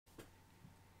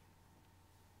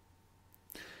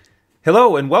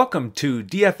Hello and welcome to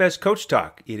DFS Coach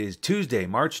Talk. It is Tuesday,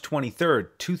 March 23rd,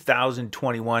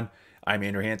 2021. I'm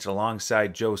Andrew Hansen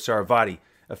alongside Joe Sarvati,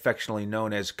 affectionately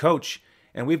known as Coach,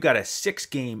 and we've got a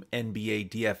 6-game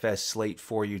NBA DFS slate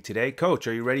for you today. Coach,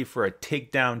 are you ready for a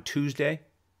Takedown Tuesday?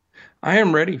 I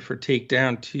am ready for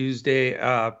Takedown Tuesday.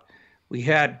 We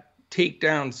had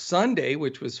Takedown Sunday,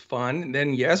 which was fun. And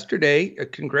then yesterday,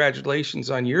 congratulations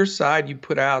on your side. You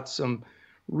put out some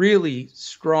really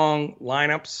strong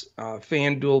lineups,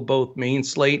 Fanduel, both main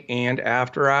slate and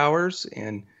after hours,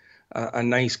 and a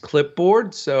nice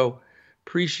clipboard. So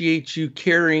appreciate you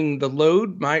carrying the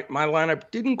load. My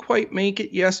lineup didn't quite make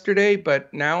it yesterday,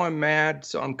 but now I'm mad,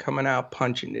 so I'm coming out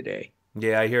punching today.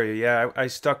 Yeah, I hear you. Yeah, I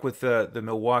stuck with the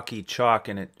Milwaukee chalk,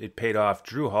 and it paid off.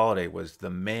 Drew Holiday was the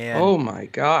man. Oh my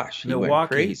gosh, he went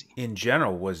Milwaukee crazy. in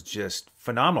general was just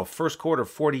phenomenal. First quarter,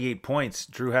 48 points.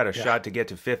 Drew had a Yeah. shot to get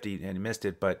to 50 and he missed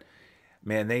it, but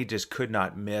man, they just could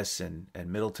not miss. And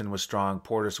Middleton was strong.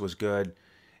 Portis was good.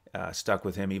 Stuck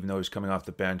with him even though he was coming off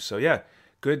the bench. So yeah,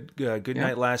 good Yeah,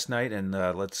 night last night, and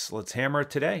let's hammer it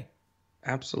today.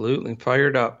 absolutely.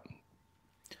 Fired up.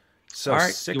 So All right.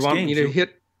 You six want me games. to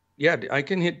hit? Yeah, I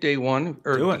can hit day one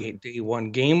or Do it. day one,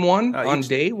 game one on Each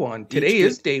day one. each Today day,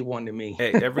 is day one to me.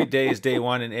 hey, every day is day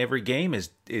one, and every game is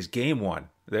game one.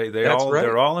 That's They're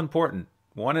right. all important,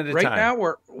 one at a Right time.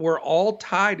 now we're all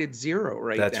tied at 0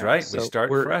 right That's now. right. We So start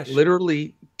we're fresh.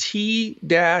 literally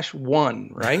T-1,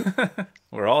 right?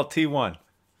 We're all T1.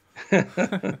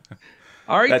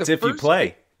 All right, That's the if you first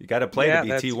play. You got to play to yeah, be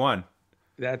that's T1.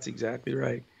 that's exactly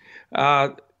right. Uh,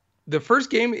 the first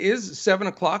game is a 7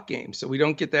 o'clock game, so we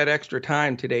don't get that extra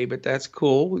time today, but that's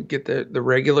cool. We get the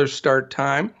regular start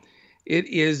time. It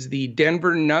is the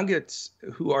Denver Nuggets,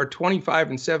 who are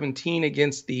 25-17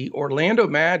 against the Orlando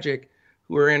Magic,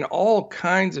 who are in all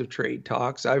kinds of trade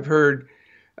talks. I've heard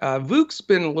Vuk's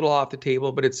been a little off the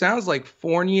table, but it sounds like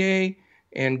Fournier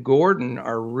and Gordon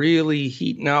are really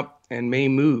heating up and may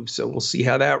move. So we'll see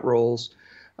how that rolls.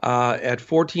 At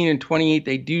 14 and 28,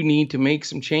 they do need to make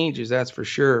some changes, that's for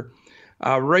sure.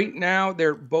 Right now,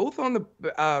 they're both on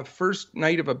the first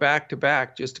night of a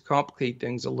back-to-back, just to complicate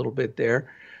things a little bit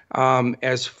there.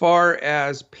 As far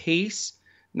as pace,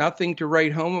 nothing to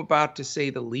write home about, to say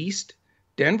the least.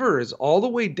 Denver is all the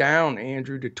way down,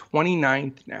 Andrew, to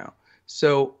 29th now.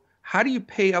 So how do you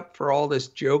pay up for all this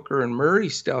Joker and Murray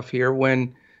stuff here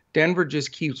when Denver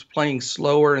just keeps playing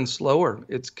slower and slower?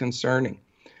 It's concerning.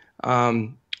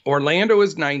 Orlando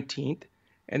is 19th.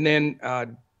 And then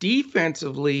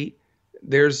defensively,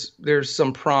 there's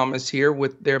some promise here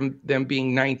with them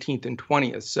being 19th and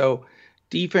 20th. So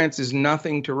defense is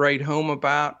nothing to write home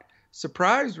about.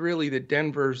 Surprised, really, that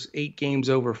Denver's 8 games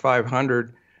over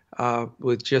 500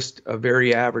 with just a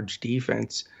very average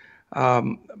defense.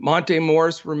 Monte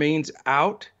Morris remains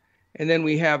out. And then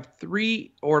we have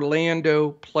 3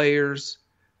 Orlando players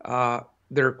that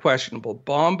are questionable.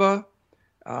 Bamba,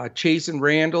 Chasen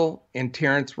Randall, and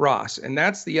Terrence Ross. And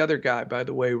that's the other guy, by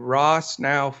the way. Ross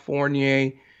now,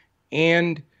 Fournier,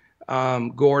 and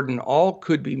Gordon all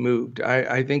could be moved.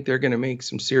 I think they're going to make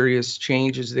some serious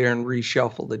changes there and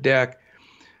reshuffle the deck.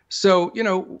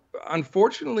 So,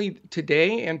 unfortunately,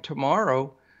 today and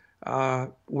tomorrow,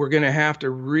 we're going to have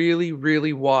to really,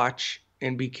 really watch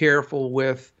and be careful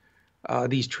with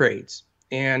these trades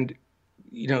and,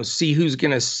 see who's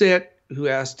going to sit, who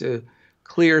has to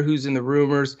clear, who's in the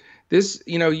rumors. This,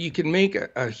 you can make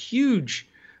a huge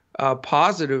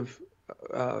positive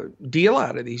deal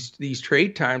out of these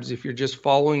trade times if you're just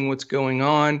following what's going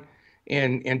on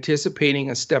and anticipating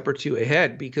a step or two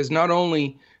ahead, because not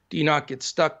only do you not get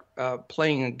stuck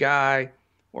playing a guy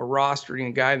or rostering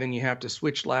a guy, then you have to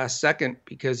switch last second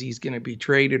because he's going to be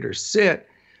traded or sit,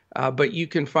 but you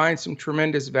can find some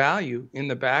tremendous value in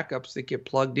the backups that get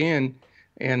plugged in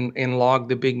and log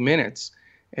the big minutes.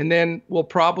 And then we'll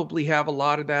probably have a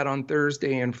lot of that on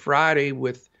Thursday and Friday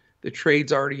with the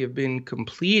trades already have been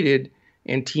completed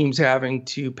and teams having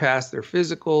to pass their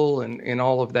physical and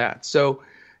all of that. So,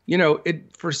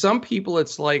 for some people,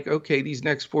 it's like, okay, these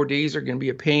next 4 days are going to be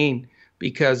a pain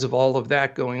because of all of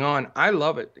that going on. I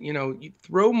love it. You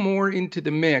throw more into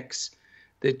the mix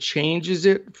that changes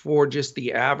it for just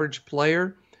the average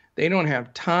player. They don't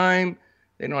have time.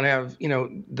 They don't have,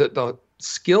 the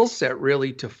skill set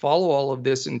really to follow all of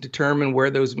this and determine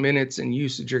where those minutes and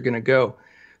usage are going to go.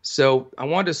 So I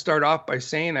wanted to start off by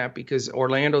saying that because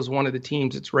Orlando is one of the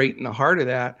teams that's right in the heart of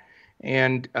that.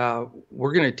 And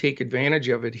we're going to take advantage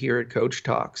of it here at Coach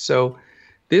Talk. So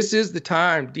this is the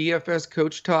time,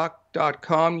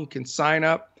 dfscoachtalk.com. You can sign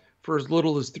up for as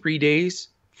little as 3 days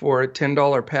for a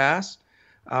 $10 pass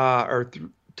or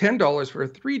 $10 for a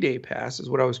 3-day pass is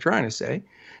what I was trying to say.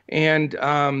 And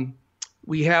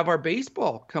we have our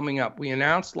baseball coming up. We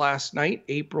announced last night,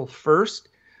 April 1st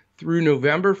through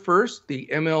November 1st, the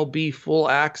MLB full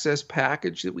access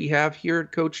package that we have here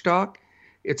at Coach Talk.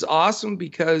 It's awesome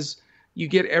because you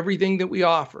get everything that we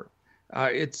offer.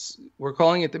 We're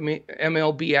calling it the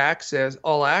MLB Access,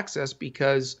 All Access,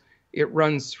 because it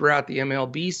runs throughout the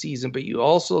MLB season, but you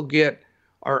also get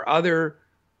our other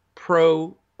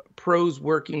pros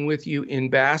working with you in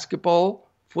basketball,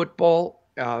 football,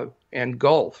 and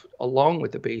golf, along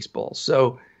with the baseball.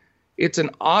 So it's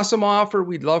an awesome offer.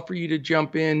 We'd love for you to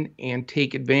jump in and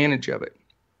take advantage of it.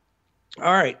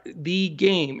 All right, the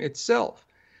game itself.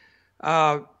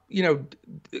 A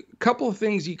couple of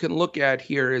things you can look at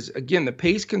here is, again, the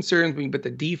pace concerns me, but the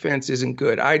defense isn't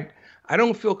good. I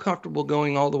don't feel comfortable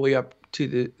going all the way up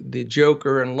to the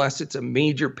Joker unless it's a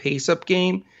major pace-up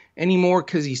game anymore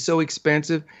because he's so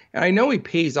expensive. And I know he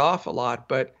pays off a lot,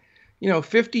 but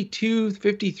 52,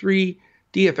 53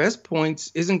 DFS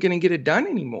points isn't going to get it done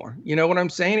anymore. You know what I'm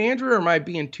saying, Andrew, or am I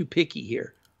being too picky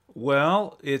here?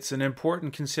 Well, it's an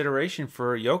important consideration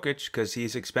for Jokic because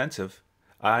he's expensive.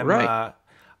 Right.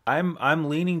 I'm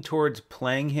leaning towards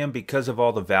playing him because of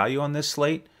all the value on this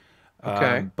slate.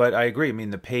 Okay. But I agree. I mean,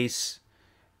 the pace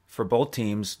for both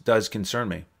teams does concern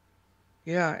me.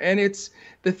 Yeah, and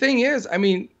the thing is, I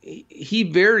mean, he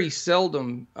very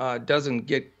seldom doesn't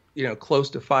get close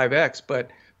to 5x,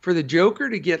 but for the Joker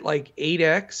to get like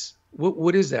 8x,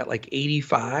 what is that, like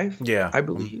 85? Yeah, I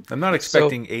believe. I'm not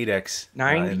expecting 8x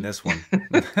 90 in this one.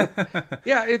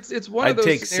 Yeah, it's one I'd of those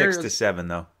take scenarios. 6 to 7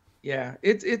 though. Yeah,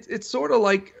 it's sort of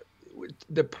like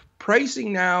the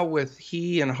pricing now with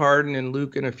he and Harden and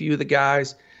Luke and a few of the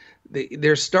guys.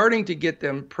 They're starting to get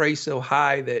them priced so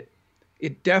high that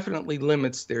it definitely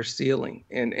limits their ceiling.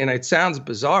 And it sounds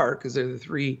bizarre because they're the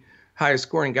three highest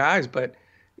scoring guys, but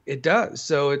it does.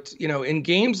 So it's, in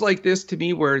games like this, to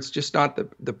me, where it's just not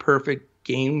the perfect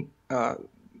game,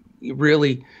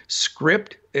 really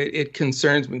script, it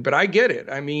concerns me. But I get it.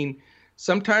 I mean,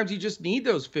 sometimes you just need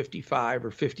those 55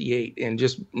 or 58 and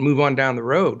just move on down the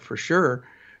road for sure.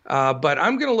 But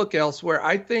I'm going to look elsewhere.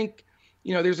 I think,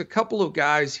 there's a couple of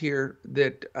guys here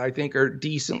that I think are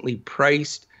decently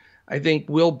priced. I think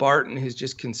Will Barton has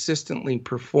just consistently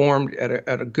performed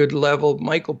at a good level.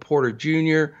 Michael Porter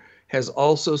Jr. has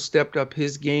also stepped up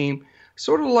his game.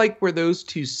 Sort of like where those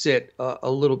two sit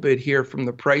a little bit here from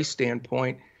the price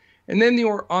standpoint. And then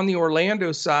on the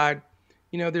Orlando side,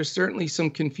 there's certainly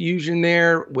some confusion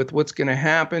there with what's going to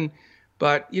happen.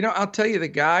 But, I'll tell you, the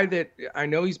guy that I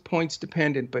know he's points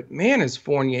dependent, but man, has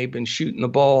Fournier been shooting the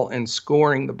ball and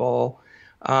scoring the ball.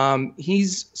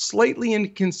 He's slightly in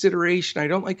consideration. I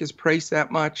don't like his price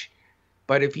that much,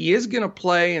 but if he is going to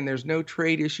play and there's no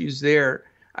trade issues there,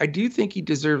 I do think he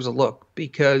deserves a look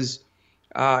because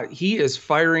he is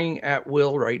firing at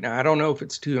will right now. I don't know if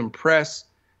it's to impress,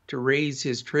 to raise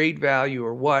his trade value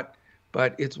or what,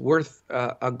 but it's worth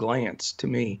a glance to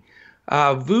me.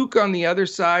 Vuk on the other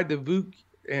side, the Vuk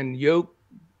and Yoke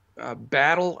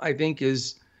battle, I think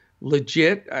is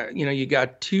legit. You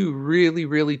got two really,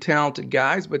 really talented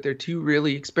guys, but they're two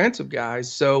really expensive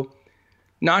guys. So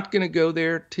not going to go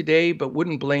there today, but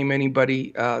wouldn't blame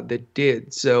anybody that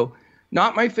did. So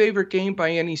not my favorite game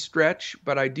by any stretch,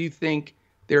 but I do think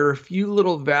there are a few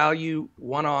little value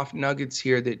one-off nuggets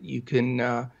here that you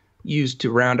can use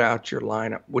to round out your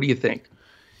lineup. What do you think?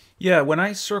 Yeah, when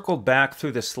I circled back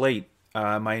through the slate,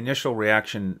 my initial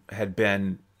reaction had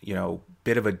been,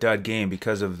 bit of a dud game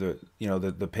because of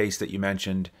the pace that you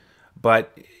mentioned.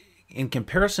 But in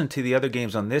comparison to the other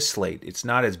games on this slate, it's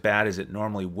not as bad as it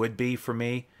normally would be for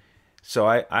me. So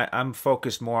I'm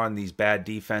focused more on these bad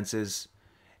defenses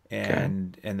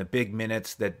and the big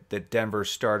minutes that Denver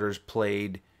starters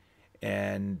played,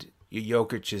 and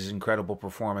Jokic's incredible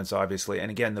performance, obviously. And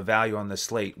again, the value on the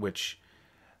slate, which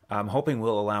I'm hoping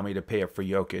will allow me to pay up for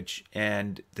Jokic.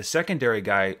 And the secondary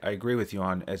guy, I agree with you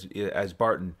on, as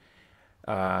Barton.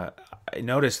 I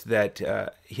noticed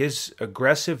that his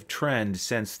aggressive trend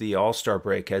since the All-Star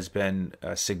break has been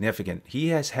significant. He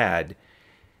has had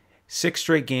 6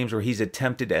 straight games where he's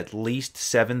attempted at least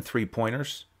 7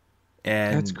 3-pointers.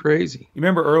 And that's crazy. You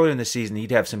remember earlier in the season,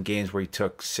 he'd have some games where he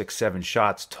took 6, 7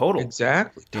 shots total.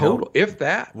 Exactly. Total, if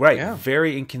that. Right. Yeah.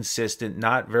 Very inconsistent,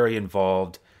 not very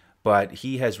involved. But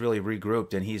he has really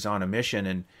regrouped, and he's on a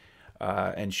mission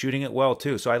and shooting it well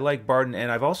too. So I like Barton,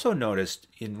 and I've also noticed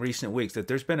in recent weeks that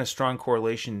there's been a strong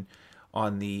correlation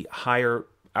on the higher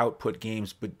output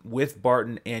games, but with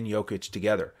Barton and Jokic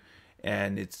together.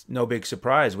 And it's no big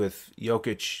surprise with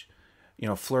Jokic,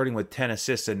 flirting with 10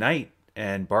 assists a night,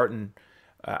 and Barton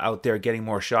out there getting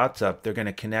more shots up. They're going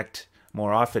to connect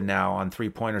more often now on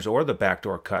 3-pointers or the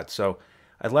backdoor cut. So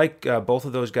I like both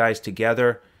of those guys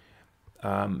together.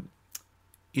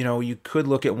 You could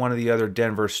look at one of the other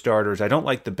Denver starters. I don't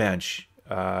like the bench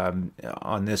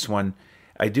on this one.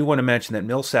 I do want to mention that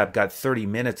Millsap got 30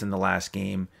 minutes in the last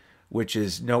game, which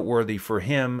is noteworthy for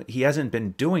him. He hasn't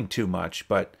been doing too much,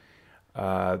 but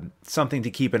something to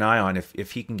keep an eye on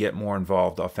if he can get more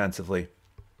involved offensively.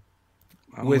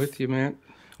 I'm with you, man.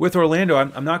 With Orlando,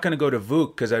 I'm not going to go to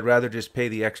Vuk because I'd rather just pay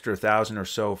the extra 1,000 or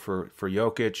so for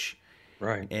Jokic.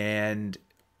 Right. And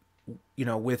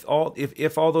with all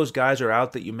if all those guys are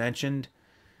out that you mentioned,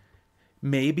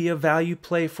 maybe a value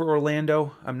play for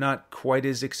Orlando. I'm not quite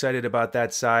as excited about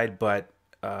that side, but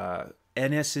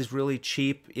Ennis is really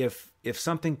cheap. If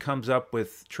something comes up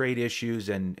with trade issues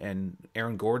and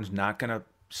Aaron Gordon's not going to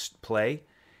play,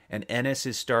 and Ennis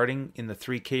is starting in the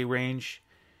 3K range,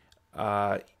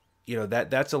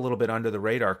 that's a little bit under the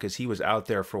radar because he was out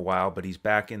there for a while, but he's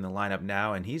back in the lineup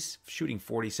now, and he's shooting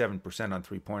 47% on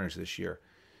 3-pointers this year.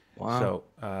 Wow.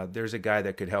 So there's a guy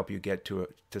that could help you get to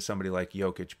somebody like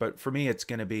Jokic. But for me, it's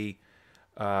going to be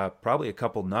probably a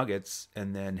couple nuggets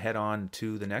and then head on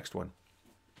to the next one.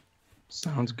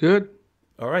 Sounds good.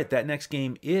 All right, that next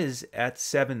game is at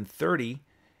 7:30.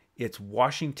 It's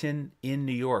Washington in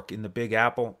New York in the Big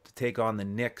Apple to take on the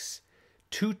Knicks.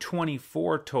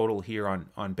 224 total here on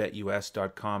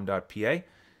betus.com.pa,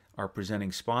 our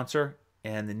presenting sponsor.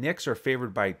 And the Knicks are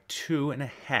favored by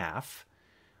 2.5.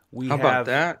 How about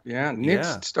that? Yeah,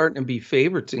 Knicks starting to be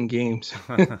favorites in games.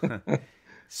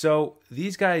 So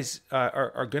these guys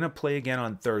are going to play again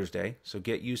on Thursday, so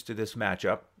get used to this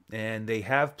matchup. And they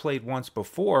have played once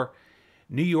before.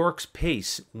 New York's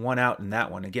pace won out in that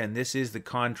one. Again, this is the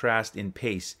contrast in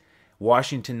pace.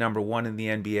 Washington number 1 in the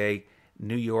NBA,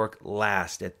 New York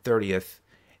last at 30th.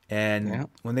 And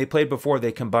when they played before,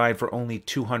 they combined for only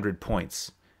 200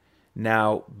 points.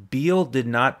 Now, Beal did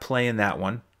not play in that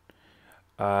one.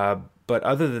 But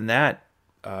other than that,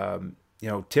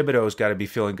 Thibodeau's got to be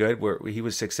feeling good. Where he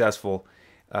was successful,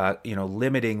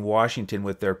 limiting Washington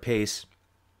with their pace.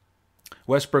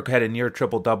 Westbrook had a near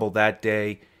triple-double that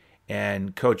day.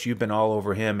 And, Coach, you've been all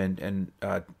over him and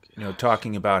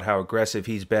talking about how aggressive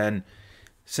he's been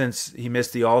since he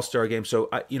missed the All-Star game. So,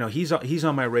 he's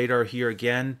on my radar here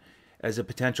again as a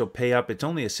potential pay-up. It's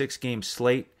only a 6-game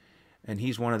slate, and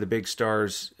he's one of the big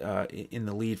stars in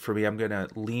the lead for me. I'm going to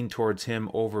lean towards him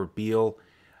over Beal.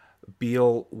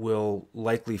 Beal will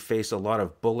likely face a lot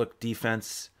of Bullock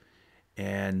defense,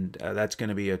 and that's going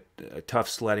to be a tough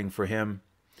sledding for him.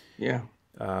 Yeah.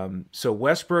 So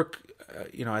Westbrook,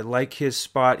 I like his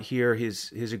spot here,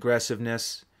 his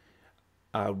aggressiveness.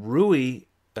 Rui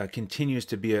continues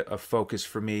to be a focus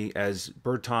for me as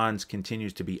Bertans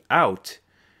continues to be out.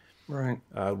 Right.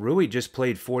 Rui just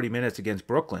played 40 minutes against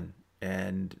Brooklyn,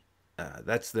 and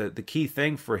that's the key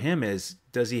thing for him is,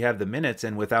 does he have the minutes?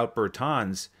 And without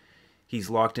Bertans, he's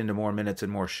locked into more minutes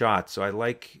and more shots. So I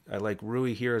like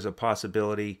Rui here as a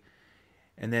possibility.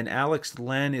 And then Alex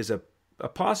Len is a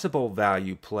possible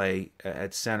value play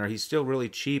at center. He's still really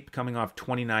cheap, coming off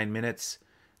 29 minutes,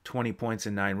 20 points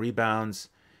and 9 rebounds.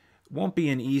 Won't be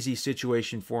an easy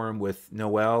situation for him with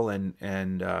Noel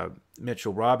and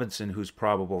Mitchell Robinson, who's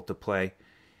probable to play.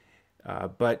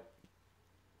 But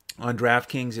on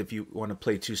Draftkings, if you want to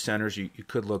play 2 centers, you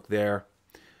could look there.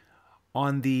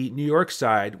 On the New York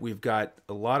side, we've got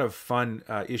a lot of fun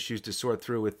issues to sort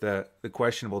through with the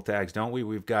questionable tags, don't we?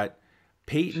 We've got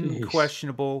Peyton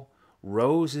questionable,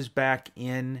 Rose is back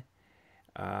in,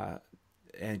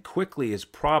 and Quickly is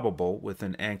probable with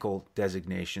an ankle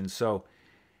designation. So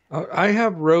I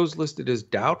have Rose listed as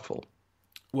doubtful.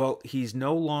 Well, he's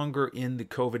no longer in the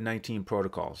COVID-19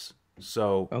 protocols,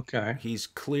 so he's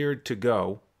cleared to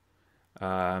go.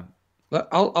 I'll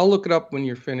look it up when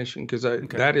you're finishing because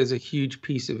that is a huge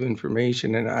piece of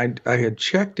information, and I had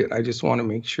checked it. I just want to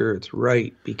make sure it's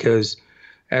right because,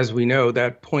 as we know,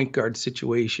 that point guard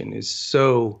situation is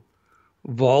so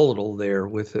volatile there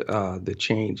with the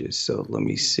changes. So let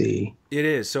me see. It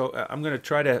is. So I'm going to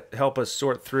try to help us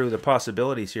sort through the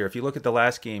possibilities here. If you look at the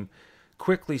last game,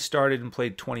 Quickly started and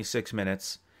played 26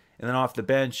 minutes. And then off the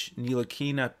bench,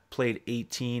 Ntilikina played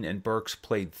 18 and Burks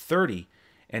played 30.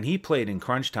 And he played in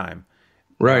crunch time.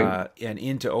 Right. And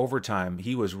into overtime.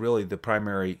 He was really the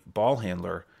primary ball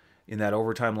handler in that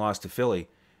overtime loss to Philly.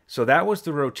 So that was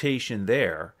the rotation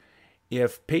there.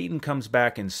 If Peyton comes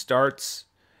back and starts,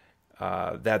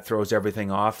 that throws everything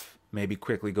off. Maybe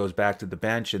Quickly goes back to the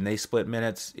bench and they split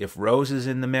minutes. If Rose is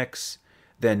in the mix,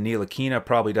 then Ntilikina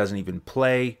probably doesn't even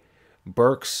play.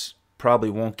 Burks probably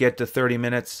won't get to 30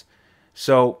 minutes.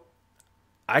 So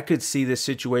I could see this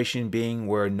situation being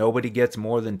where nobody gets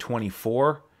more than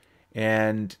 24.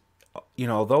 And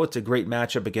although it's a great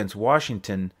matchup against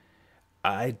Washington,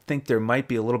 I think there might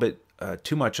be a little bit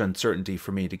too much uncertainty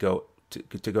for me to go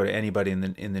to anybody in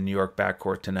the New York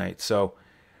backcourt tonight. So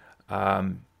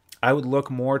I would look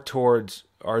more towards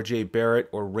R.J. Barrett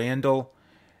or Randall.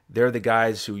 They're the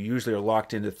guys who usually are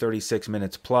locked into 36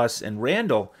 minutes plus. And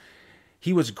Randall,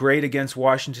 he was great against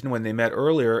Washington when they met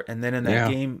earlier, and then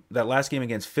in that last game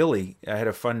against Philly, I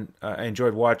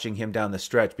enjoyed watching him down the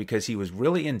stretch because he was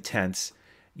really intense,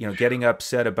 getting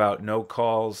upset about no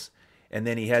calls, and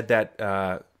then he had that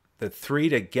the three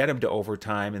to get him to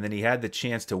overtime, and then he had the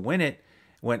chance to win it,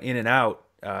 went in and out.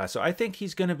 So I think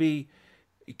he's going to be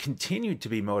continued to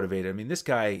be motivated. I mean, this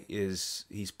guy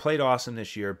he's played awesome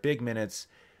this year, big minutes,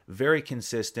 very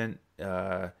consistent.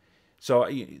 So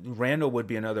Randall would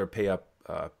be another pay up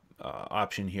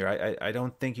option here. I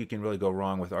don't think you can really go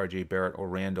wrong with R.J. Barrett or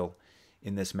Randall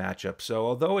in this matchup. So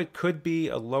although it could be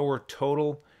a lower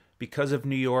total because of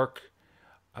New York,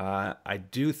 I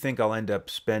do think I'll end up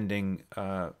spending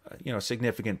a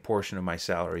significant portion of my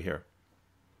salary here.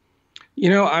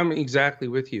 I'm exactly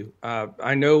with you.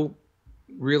 I know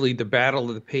really the battle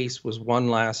of the pace was won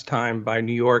last time by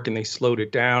New York, and they slowed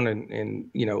it down and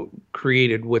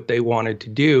created what they wanted to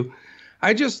do.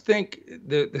 I just think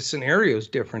the scenario is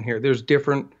different here. There's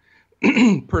different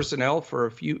personnel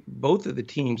for both of the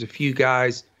teams, a few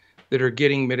guys that are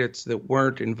getting minutes that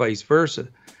weren't, and vice versa.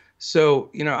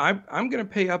 So, I'm going to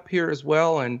pay up here as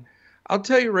well. And I'll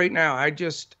tell you right now, I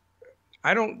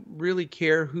don't really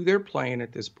care who they're playing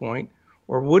at this point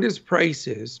or what his price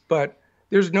is, but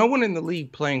there's no one in the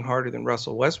league playing harder than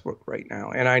Russell Westbrook right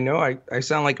now. And I know I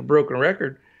sound like a broken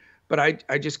record, but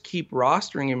I just keep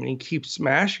rostering him and he keeps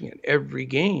smashing it every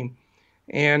game.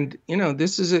 And,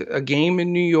 this is a game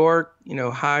in New York,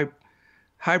 high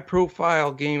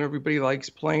profile game. Everybody likes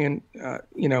playing,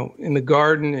 in the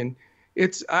Garden. And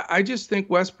I just think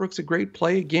Westbrook's a great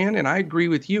play again. And I agree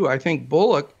with you. I think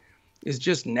Bullock is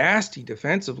just nasty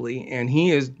defensively, and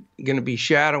he is going to be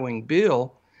shadowing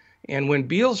Beal. And when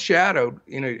Beal's shadowed,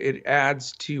 it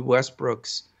adds to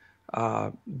Westbrook's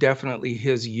definitely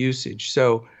his usage.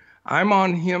 So I'm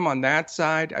on him on that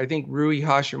side. I think Rui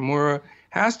Hachimura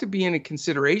has to be in a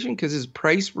consideration because his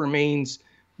price remains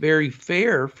very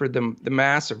fair for the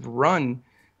massive run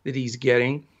that he's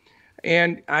getting.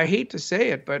 And I hate to say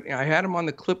it, but I had him on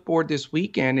the clipboard this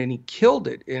weekend, and he killed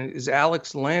it. And as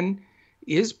Alex Len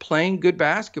is playing good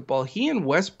basketball, he and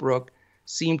Westbrook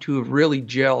seem to have really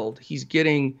gelled. He's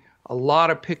getting a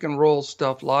lot of pick and roll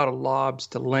stuff, a lot of lobs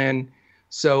to Len.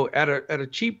 So at a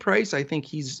cheap price, I think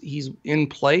he's in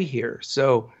play here.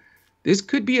 So this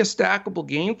could be a stackable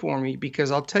game for me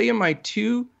because I'll tell you my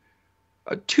two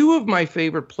of my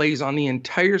favorite plays on the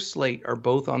entire slate are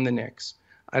both on the Knicks.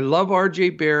 I love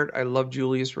R.J. Barrett. I love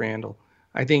Julius Randle.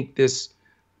 I think this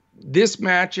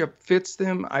matchup fits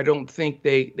them. I don't think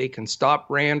they can stop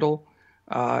Randle.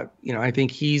 I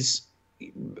think he's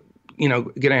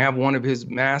going to have one of his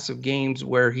massive games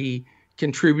where he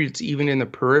contributes even in the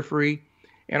periphery.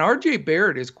 And R.J.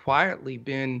 Barrett has quietly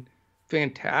been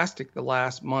fantastic the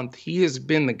last month. He has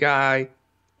been the guy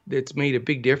that's made a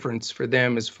big difference for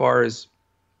them as far as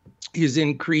his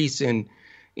increase in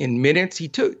minutes. He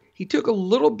took a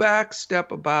little back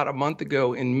step about a month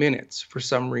ago in minutes for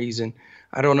some reason.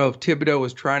 I don't know if Thibodeau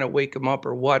was trying to wake him up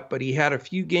or what, but he had a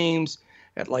few games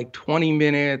at like 20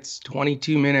 minutes,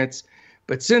 22 minutes.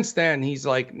 But since then, he's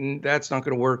like, that's not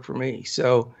going to work for me.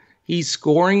 So he's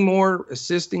scoring more,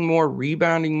 assisting more,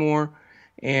 rebounding more.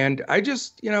 And I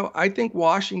think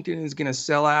Washington is going to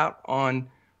sell out on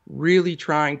really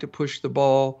trying to push the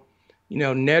ball.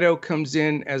 Neto comes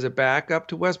in as a backup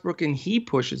to Westbrook, and he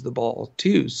pushes the ball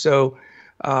too. So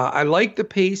I like the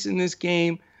pace in this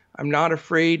game. I'm not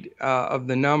afraid of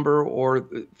the number or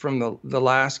from the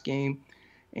last game.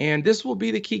 And this will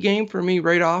be the key game for me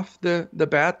right off the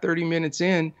bat, 30 minutes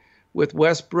in, with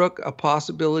Westbrook, a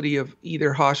possibility of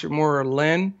either Hachimura or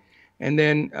Len. And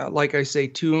then, like I say,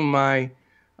 two of my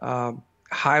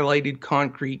highlighted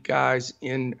concrete guys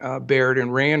in Barrett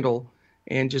and Randall,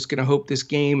 and just going to hope this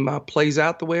game plays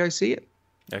out the way I see it.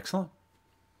 Excellent.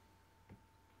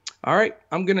 All right,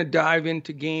 I'm going to dive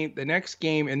into the next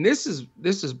game, and this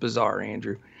is bizarre,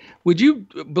 Andrew. Would you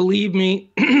believe me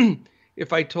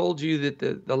if I told you that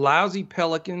the lousy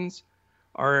Pelicans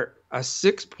are a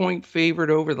 6-point favorite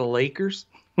over the Lakers?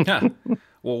 Yeah.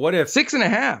 Well, what if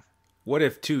 6.5? What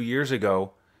if 2 years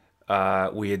ago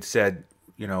we had said,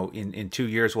 in 2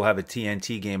 years we'll have a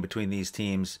TNT game between these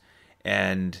teams,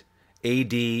 and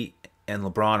AD and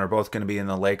LeBron are both going to be in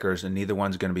the Lakers, and neither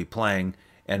one's going to be playing,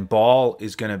 and Ball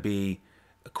is going to be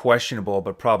questionable,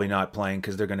 but probably not playing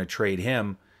because they're going to trade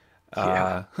him.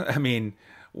 Yeah. I mean,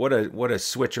 What a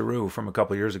switcheroo from a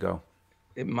couple years ago.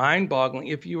 Mind-boggling.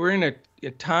 If you were in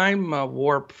a time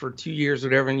warp for 2 years or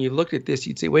whatever, and you looked at this,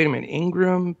 you'd say, wait a minute,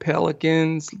 Ingram,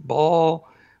 Pelicans, Ball,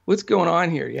 what's going on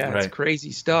here? Yeah, it's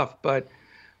crazy stuff. But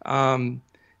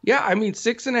yeah, I mean,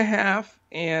 6.5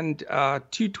 and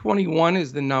 221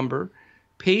 is the number.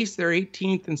 Pace, they're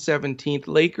 18th and 17th.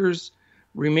 Lakers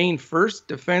remain first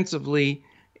defensively,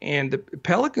 and the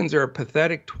Pelicans are a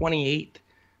pathetic 28th.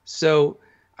 So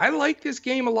I like this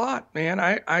game a lot, man.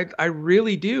 I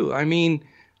really do. I mean,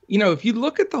 if you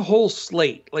look at the whole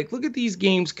slate, like look at these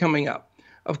games coming up.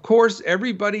 Of course,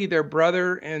 everybody, their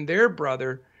brother and their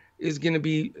brother is going to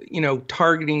be,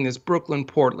 targeting this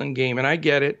Brooklyn-Portland game. And I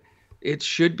get it. It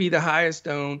should be the highest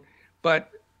owned.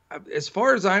 But as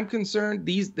far as I'm concerned,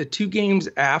 the two games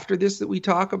after this that we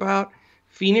talk about,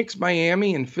 Phoenix,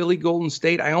 Miami, and Philly, Golden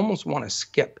State, I almost want to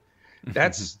skip.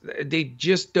 They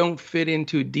just don't fit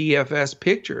into a DFS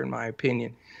picture, in my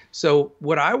opinion. So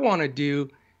what I want to do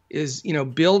is,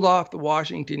 build off the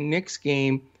Washington Knicks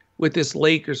game with this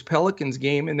Lakers Pelicans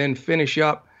game, and then finish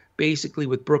up basically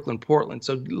with Brooklyn Portland.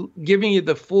 So giving you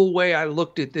the full way I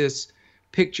looked at this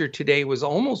picture today was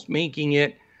almost making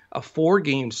it a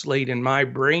 4-game slate in my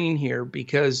brain here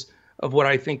because of what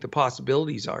I think the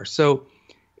possibilities are. So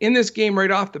in this game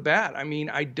right off the bat, I mean,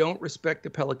 I don't respect the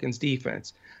Pelicans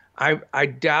defense. I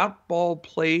doubt Ball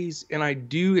plays, and I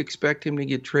do expect him to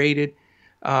get traded.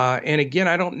 And again,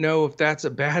 I don't know if that's a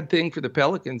bad thing for the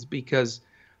Pelicans because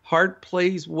Hart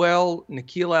plays well.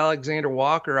 Nickeil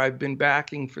Alexander-Walker, I've been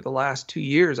backing for the last 2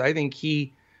 years. I think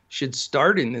he should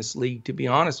start in this league, to be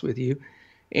honest with you.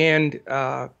 And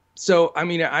so, I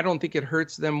mean, I don't think it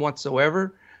hurts them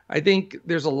whatsoever. I think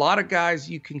there's a lot of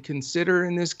guys you can consider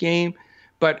in this game.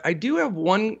 But I do have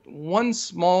one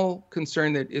small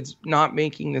concern that it's not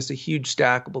making this a huge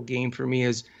stackable game for me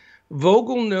is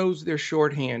Vogel knows they're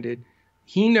shorthanded.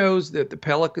 He knows that the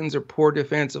Pelicans are poor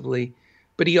defensively,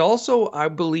 but he also, I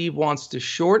believe, wants to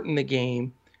shorten the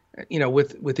game,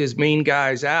 with his main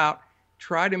guys out,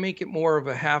 try to make it more of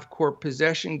a half-court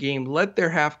possession game, let their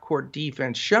half-court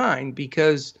defense shine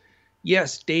because,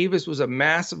 yes, Davis was a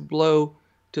massive blow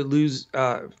to lose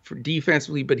for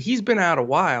defensively, but he's been out a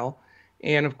while.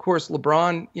 And, of course,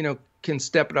 LeBron, can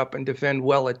step it up and defend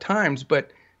well at times, but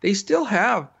they still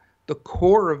have the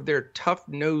core of their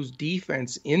tough-nosed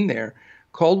defense in there.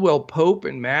 Caldwell Pope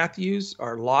and Matthews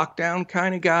are lockdown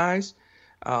kind of guys.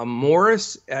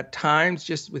 Morris, at times,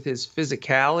 just with his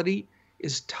physicality,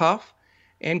 is tough.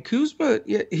 And Kuzma,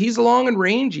 he's long and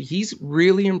rangy. He's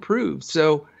really improved.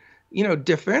 So,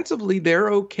 defensively, they're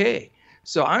okay.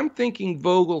 So I'm thinking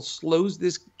Vogel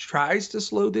tries to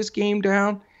slow this game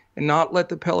down, and not let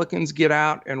the Pelicans get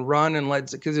out and run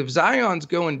because if Zion's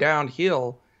going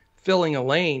downhill, filling a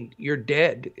lane, you're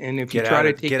dead. And if you try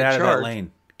to take a charge, out of that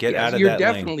lane. Get out of that lane. You're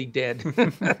definitely dead.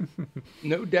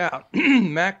 No doubt.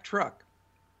 Mack truck.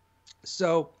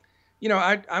 So,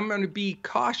 I'm going to be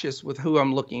cautious with who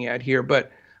I'm looking at here, but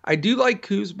I do like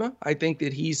Kuzma. I think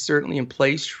that he's certainly in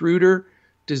place. Schroeder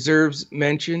deserves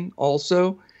mention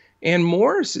also. And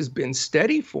Morris has been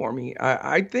steady for me.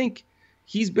 I think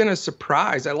he's been a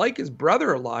surprise. I like his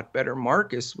brother a lot better,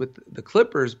 Marcus, with the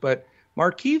Clippers, but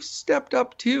Markieff stepped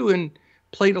up too and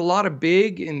played a lot of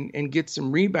big and get some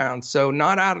rebounds. So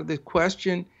not out of the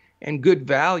question and good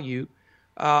value.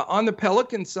 On the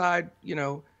Pelican side,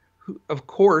 of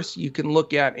course, you can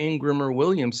look at Ingram or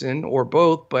Williamson or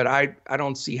both, but I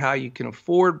don't see how you can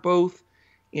afford both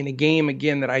in a game,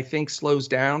 again, that I think slows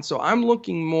down. So I'm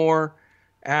looking more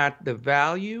at the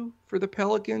value for the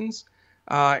Pelicans.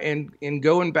 And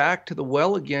going back to the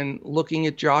well again, looking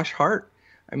at Josh Hart.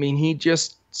 I mean, he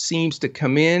just seems to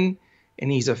come in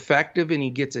and he's effective and he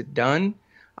gets it done.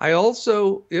 I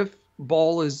also, if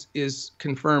Ball is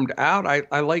confirmed out,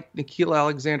 I like Nickeil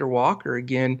Alexander-Walker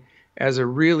again as a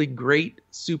really great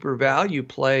super value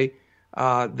play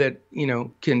that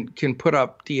can put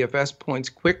up DFS points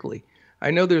quickly. I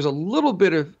know there's a little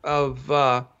bit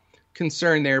of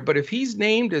concern there, but if he's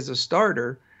named as a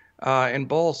starter, and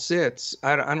Ball sits,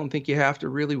 I don't think you have to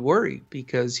really worry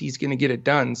because he's going to get it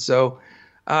done. So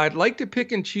I'd like to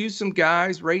pick and choose some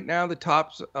guys. Right now, the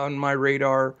tops on my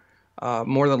radar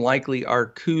more than likely are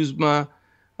Kuzma,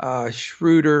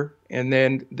 Schroeder, and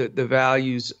then the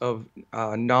values of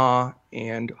Na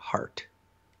and Hart.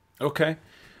 Okay.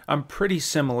 I'm pretty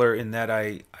similar in that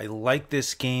I like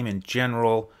this game in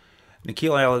general.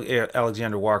 Nickeil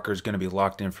Alexander-Walker is going to be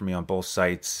locked in for me on both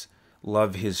sites.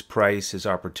 Love his price, his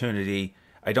opportunity.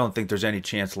 I don't think there's any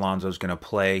chance Lonzo's going to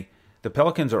play. The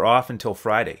Pelicans are off until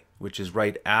Friday, which is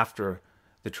right after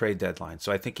the trade deadline.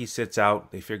 So I think he sits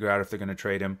out. They figure out if they're going to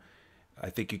trade him. I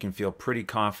think you can feel pretty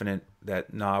confident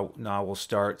that Na will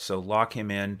start. So lock him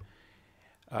in.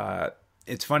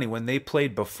 It's funny, when they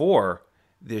played before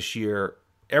this year,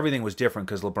 everything was different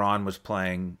because LeBron was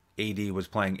playing, AD was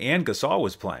playing, and Gasol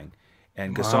was playing.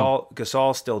 And Wow.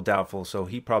 Gasol's still doubtful, so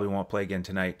he probably won't play again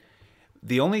tonight.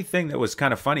 The only thing that was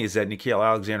kind of funny is that Nickeil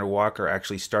Alexander-Walker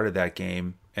actually started that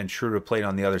game, and Schroeder played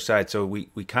on the other side. So we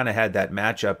kind of had that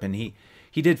matchup, and he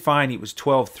did fine. He was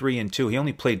 12-3-2. He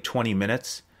only played 20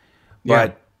 minutes. Yeah.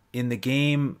 But in the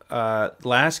game,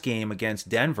 last game against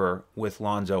Denver with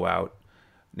Lonzo out,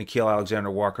 Nickeil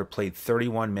Alexander-Walker played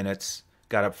 31 minutes,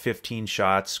 got up 15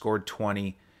 shots, scored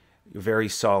 20, very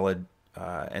solid.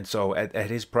 And so at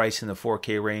his price in the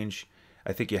 4K range,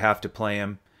 I think you have to play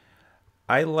him.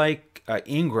 I like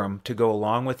Ingram to go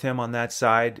along with him on that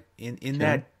side. In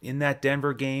that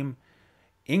Denver game,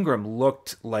 Ingram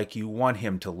looked like you want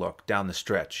him to look down the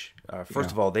stretch. First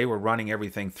Yeah. of all, they were running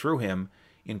everything through him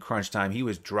in crunch time. He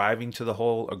was driving to the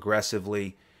hole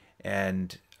aggressively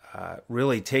and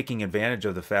really taking advantage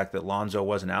of the fact that Lonzo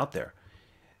wasn't out there.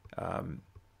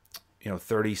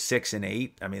 36 and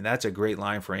 8. I mean, that's a great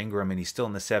line for Ingram, and he's still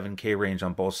in the 7K range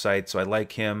on both sides. So I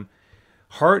like him.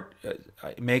 Hart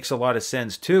makes a lot of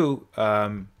sense too.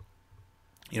 The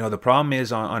problem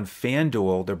is on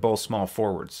FanDuel, they're both small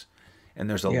forwards. And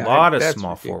there's a lot of That's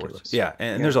small ridiculous. forwards. Yeah,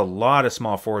 and Yeah. there's a lot of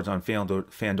small forwards on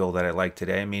FanDuel that I like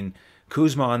today. I mean,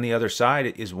 Kuzma on the other side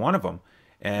is one of them.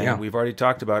 And Yeah. we've already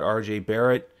talked about R.J.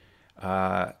 Barrett.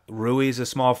 Rui's a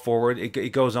small forward. It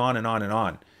goes on and on and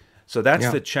on. So that's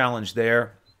Yeah. the challenge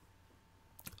there.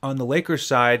 On the Lakers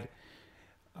side,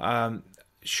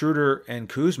 Schroeder and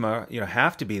Kuzma,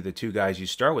 have to be the two guys you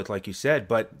start with, like you said.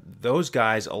 But those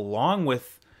guys, along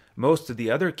with most of the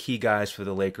other key guys for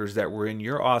the Lakers that were in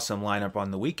your awesome lineup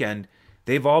on the weekend,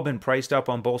 they've all been priced up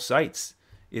on both sites.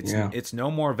 It's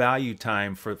no more value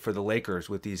time for the Lakers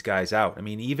with these guys out. I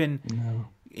mean, even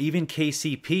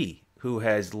KCP, who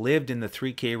has lived in the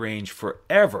 3K range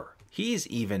forever, he's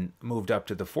even moved up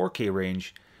to the 4K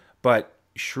range. But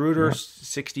Schroeder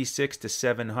 66 to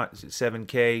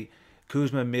 7K,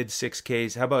 Kuzma mid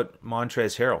 6Ks. How about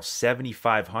Montrezl Harrell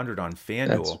 7,500 on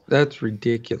FanDuel? That's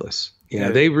ridiculous. Yeah,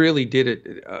 Yeah. they really did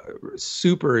it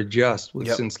super adjust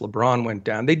Yep. since LeBron went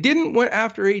down. They didn't went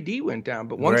after AD went down,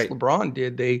 but once Right. LeBron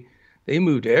did, they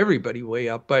moved everybody way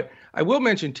up. But I will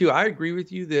mention too, I agree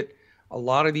with you that a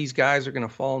lot of these guys are going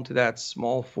to fall into that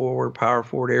small forward, power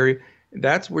forward area.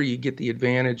 That's where you get the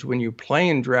advantage when you're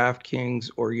playing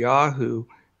DraftKings or Yahoo.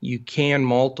 You can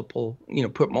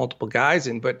put multiple guys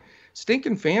in, but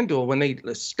stinking FanDuel, when they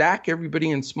stack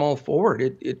everybody in small forward,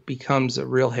 it becomes a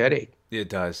real headache. It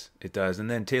does. And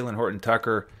then Talen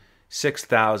Horton-Tucker,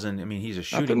 6,000. I mean, he's a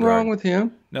shooting Nothing guard. wrong with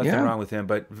him. Nothing Yeah. wrong with him,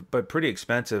 but pretty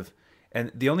expensive. And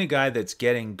the only guy that's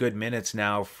getting good minutes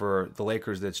now for the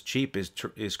Lakers that's cheap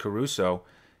is Caruso.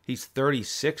 He's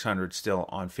 3,600 still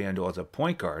on FanDuel as a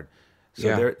point guard. So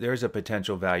Yeah. there's a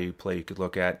potential value play you could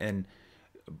look at. And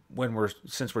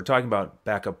since we're talking about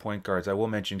backup point guards, I will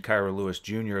mention Kyra Lewis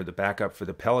Jr., the backup for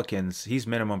the Pelicans. He's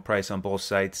minimum price on both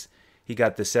sites. He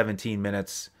got the 17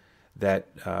 minutes that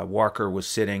Walker was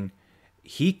sitting.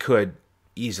 He could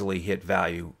easily hit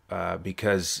value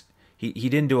because he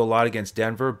didn't do a lot against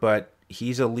Denver, but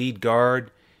he's a lead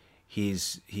guard.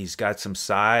 He's got some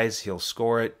size. He'll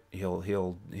score it.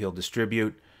 He'll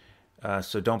distribute.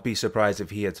 So don't be surprised if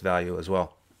he hits value as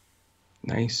well.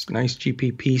 Nice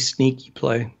GPP sneaky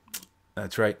play.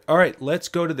 That's right. All right, let's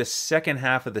go to the second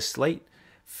half of the slate.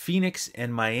 Phoenix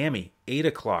and Miami, 8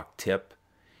 o'clock tip.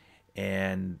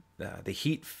 And the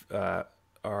Heat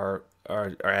are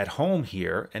at home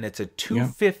here, and it's a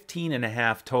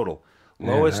 215.5 total. Yeah,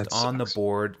 Lowest that on the sucks.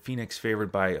 board. Phoenix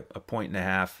favored by a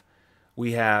 1.5.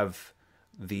 We have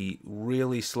the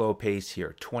really slow pace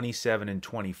here, 27 and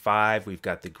 25. We've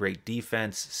got the great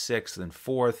defense, 6th and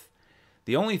 4th.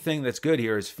 The only thing that's good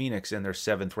here is Phoenix and their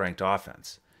 7th ranked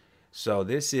offense. So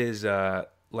this is,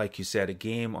 like you said, a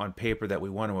game on paper that we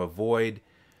want to avoid.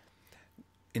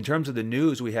 In terms of the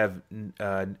news, we have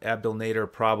Abdel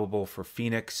Nader probable for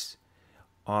Phoenix.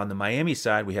 On the Miami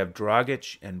side, we have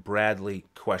Dragic and Bradley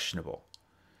questionable.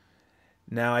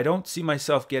 Now, I don't see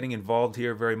myself getting involved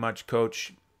here very much,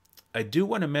 Coach. I do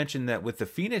want to mention that with the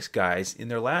Phoenix guys, in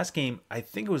their last game, I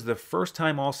think it was the first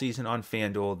time all season on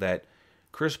FanDuel that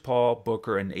Chris Paul,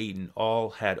 Booker, and Ayton all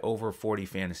had over 40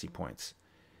 fantasy points.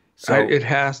 So It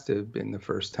has to have been the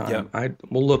first time. Yeah.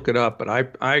 We'll look it up, but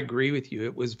I agree with you.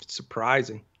 It was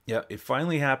surprising. yeah, it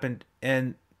finally happened.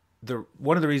 And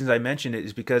one of the reasons I mentioned it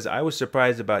is because I was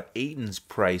surprised about Ayton's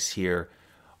price here.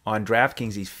 On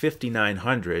DraftKings, he's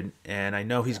 5,900, and I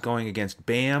know he's going against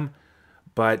Bam,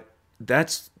 but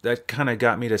that kind of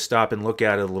got me to stop and look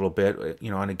at it a little bit,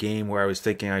 on a game where I was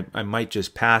thinking I might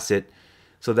just pass it.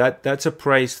 So that's a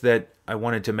price that I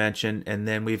wanted to mention. And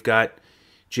then we've got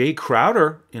Jay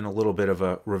Crowder in a little bit of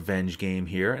a revenge game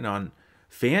here. And on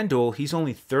Fanduel, he's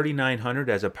only 3,900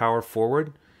 as a power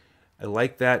forward. I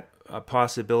like that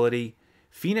possibility.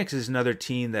 Phoenix is another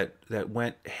team that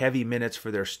went heavy minutes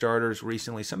for their starters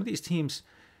recently. Some of these teams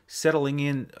settling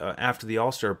in after the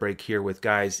All-Star break here with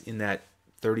guys in that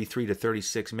 33 to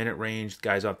 36 minute range,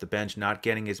 guys off the bench not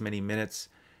getting as many minutes.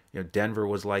 Denver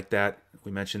was like that.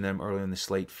 We mentioned them earlier in the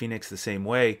slate. Phoenix the same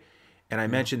way. And I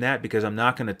mentioned that because I'm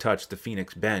not going to touch the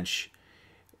Phoenix bench.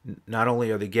 Not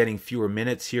only are they getting fewer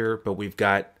minutes here, but we've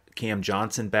got Cam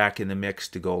Johnson back in the mix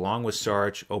to go along with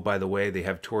Sarge. Oh, by the way, they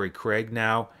have Torrey Craig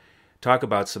now. Talk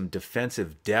about some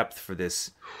defensive depth for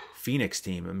this Phoenix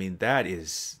team. I mean, that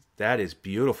is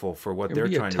beautiful for what they're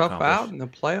trying to accomplish. It'll be a tough out in the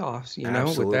playoffs,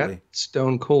 Absolutely. with that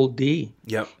stone cold D.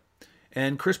 Yep.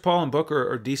 And Chris Paul and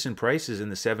Booker are decent prices in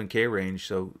the 7K range,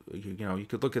 so you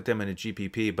could look at them in a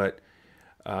GPP, but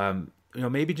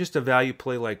maybe just a value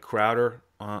play like Crowder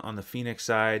on the Phoenix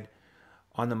side.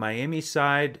 On the Miami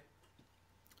side,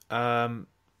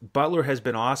 Butler has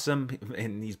been awesome,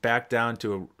 and he's back down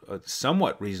to a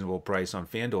somewhat reasonable price on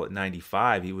FanDuel at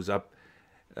 95. He was up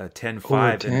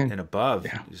 10-5 and above.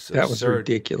 Yeah, that was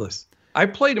ridiculous. I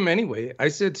played him anyway. I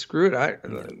said, screw it.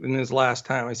 In his last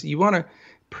time, I said, you want to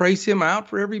price him out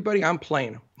for everybody? I'm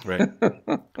playing him. Right.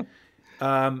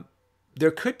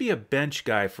 There could be a bench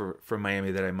guy for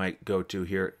Miami that I might go to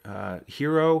here.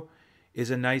 Hero is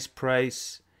a nice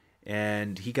price,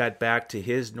 and he got back to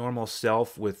his normal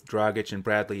self with Dragic and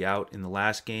Bradley out in the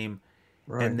last game.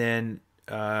 Right. And then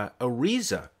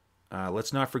Ariza.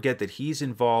 Let's not forget that he's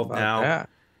involved now. That?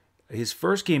 His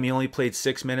first game, he only played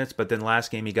 6 minutes, but then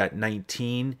last game he got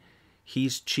 19.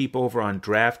 He's cheap over on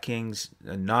Draftkings,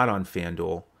 not on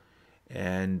FanDuel.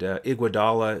 And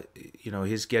Iguodala,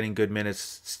 he's getting good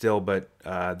minutes still, but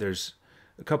there's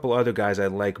a couple other guys I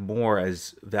like more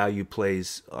as value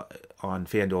plays on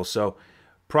FanDuel. So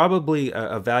probably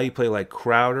a value play like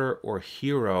Crowder or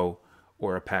Hero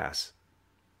or a pass.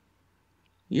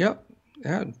 Yep.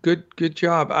 Yeah, good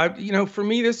job. For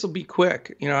me, this will be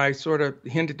quick. I sort of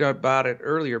hinted about it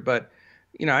earlier, but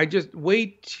I just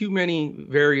way too many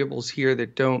variables here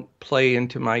that don't play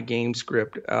into my game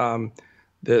script.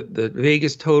 The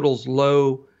Vegas total's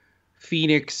low.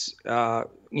 Phoenix,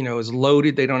 is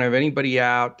loaded. They don't have anybody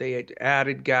out. They had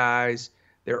added guys.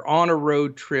 They're on a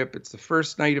road trip. It's the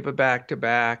first night of a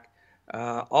back-to-back.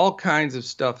 All kinds of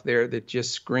stuff there that just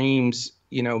screams,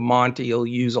 Monty will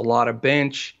use a lot of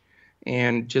bench.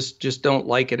 And just don't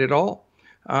like it at all.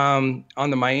 On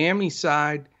the Miami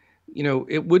side,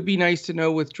 it would be nice to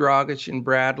know with Dragic and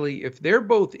Bradley, if they're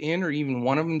both in or even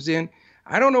one of them's in.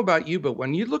 I don't know about you, but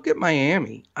when you look at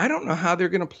Miami, I don't know how they're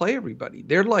going to play everybody.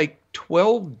 They're like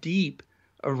 12 deep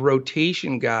of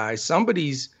rotation guys.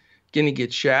 Somebody's going to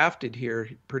get shafted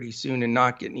here pretty soon and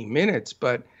not get any minutes.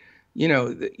 But,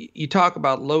 you talk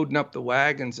about loading up the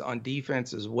wagons on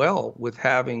defense as well with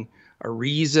having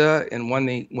Ariza, and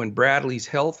when Bradley's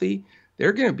healthy,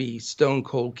 they're going to be stone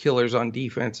cold killers on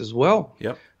defense as well.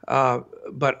 Yep.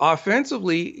 But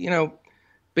offensively,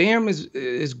 Bam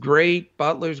is great,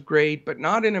 Butler's great, but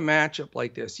not in a matchup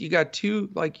like this. You got two,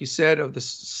 like you said, of the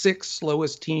 6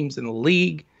 slowest teams in the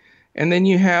league, and then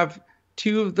you have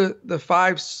 2 of the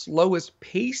 5 slowest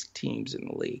paced teams in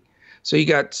the league. So you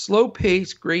got slow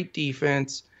pace, great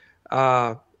defense.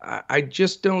 I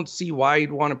just don't see why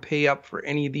you'd want to pay up for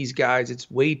any of these guys. It's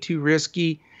way too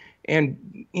risky.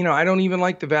 And, I don't even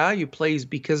like the value plays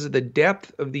because of the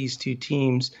depth of these two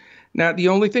teams. Now, the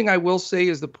only thing I will say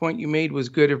is the point you made was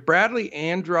good. If Bradley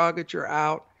and Dragic are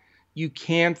out, you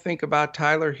can think about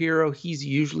Tyler Hero. He's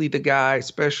usually the guy,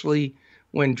 especially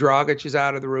when Dragic is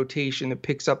out of the rotation, that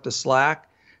picks up the slack.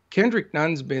 Kendrick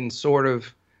Nunn's been sort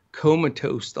of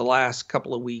comatose the last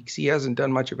couple of weeks. He hasn't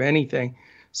done much of anything.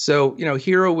 So,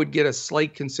 Hero would get a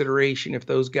slight consideration if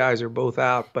those guys are both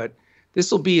out, but this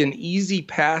will be an easy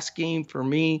pass game for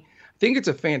me. I think it's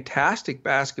a fantastic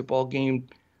basketball game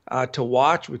to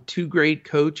watch with 2 great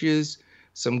coaches,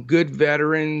 some good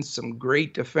veterans, some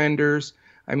great defenders.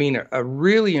 I mean, a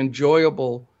really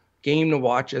enjoyable game to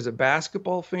watch as a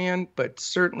basketball fan, but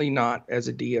certainly not as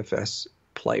a DFS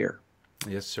player.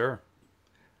 Yes, sir.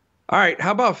 All right.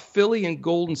 How about Philly and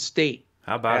Golden State?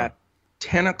 How about at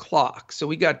 10 o'clock? So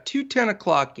we got 2 10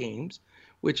 o'clock games,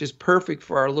 which is perfect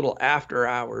for our little after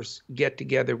hours get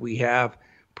together we have,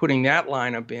 putting that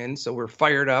lineup in. So we're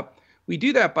fired up. We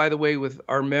do that, by the way, with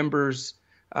our members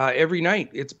every night.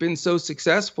 It's been so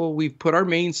successful. We've put our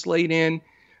main slate in.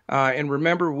 And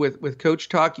remember, with Coach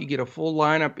Talk, you get a full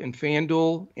lineup in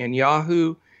Fanduel and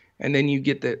Yahoo, and then you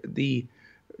get the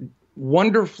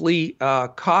wonderfully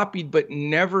copied but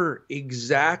never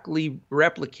exactly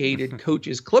replicated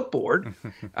Coach's clipboard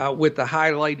with the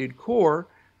highlighted core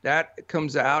that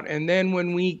comes out. And then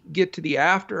when we get to the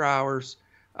after hours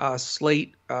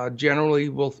slate, generally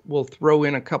we'll throw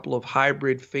in a couple of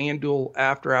hybrid FanDuel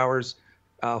after hours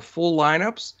full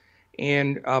lineups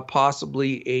and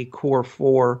possibly a core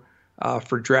four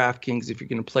for DraftKings if you're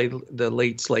going to play the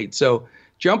late slate. So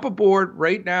jump aboard.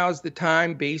 Right now is the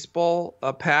time. Baseball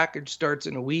package starts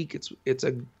in a week. It's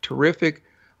a terrific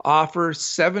offer.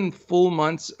 7 full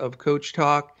months of Coach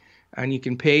Talk, and you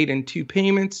can pay it in 2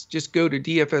 payments. Just go to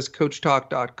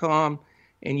dfscoachtalk.com,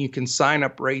 and you can sign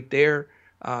up right there.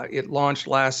 It launched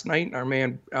last night, and our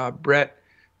man Brett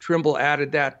Trimble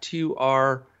added that to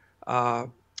our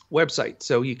website,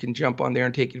 so you can jump on there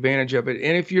and take advantage of it.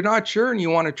 And if you're not sure and you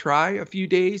want to try a few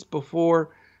days before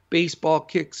baseball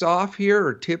kicks off here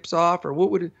or tips off, or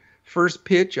what would it, first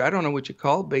pitch, I don't know what you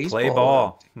call baseball. Play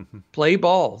ball. Play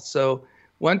ball. So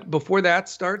before that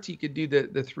starts, you could do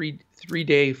the three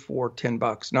day for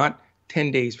 $10, not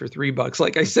 10 days for $3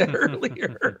 like I said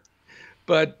earlier.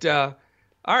 But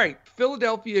all right,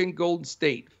 Philadelphia and Golden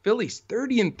State. Phillies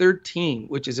 30-13,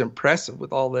 which is impressive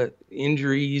with all the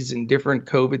injuries and different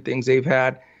COVID things they've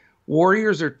had.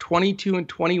 Warriors are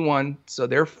 22-21, so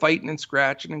they're fighting and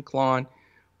scratching and clawing.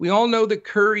 We all know that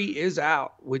Curry is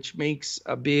out, which makes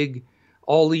a big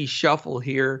Ollie shuffle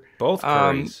here. Both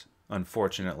Currys,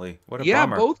 unfortunately. What a bummer. Yeah,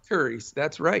 both Currys.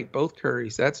 That's right, both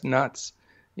Currys. That's nuts.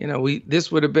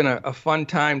 This would have been a fun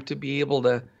time to be able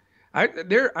to.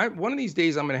 One of these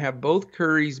days I'm going to have both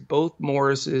Currys, both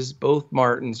Morrises, both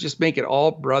Martins. Just make it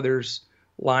all brothers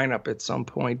lineup at some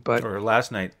point. But or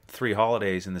last night, 3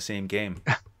 holidays in the same game.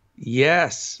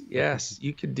 Yes,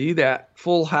 you could do that.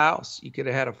 Full house. You could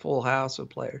have had a full house of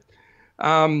players.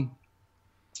 A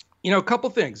couple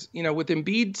things. With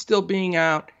Embiid still being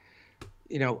out,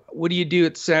 what do you do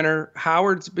at center?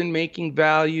 Howard's been making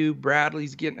value.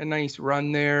 Bradley's getting a nice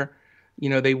run there.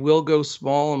 They will go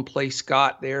small and play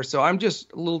Scott there. So I'm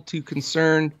just a little too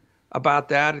concerned about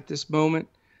that at this moment.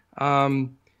 I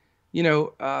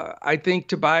think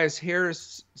Tobias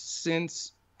Harris,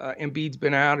 since Embiid's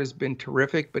been out, has been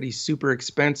terrific, but he's super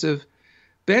expensive.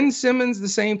 Ben Simmons, the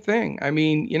same thing. I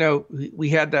mean, we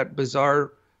had that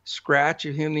bizarre scratch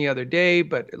of him the other day,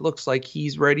 but it looks like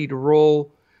he's ready to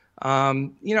roll.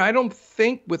 I don't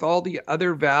think with all the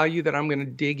other value that I'm going to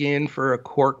dig in for a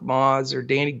Cork Maz or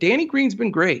Danny. Danny Green's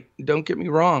been great. Don't get me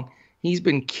wrong. He's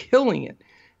been killing it.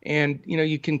 And,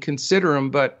 you can consider him,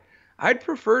 but I'd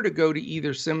prefer to go to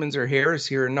either Simmons or Harris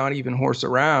here and not even horse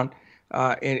around.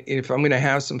 And if I'm going to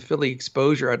have some Philly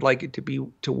exposure, I'd like it to be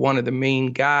to one of the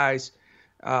main guys.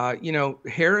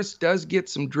 Harris does get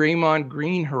some Draymond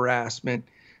Green harassment,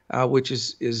 which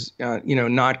is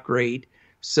not great.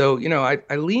 So,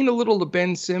 I lean a little to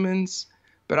Ben Simmons,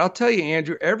 but I'll tell you,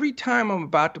 Andrew, every time I'm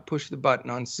about to push the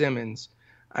button on Simmons,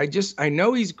 I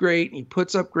know he's great and he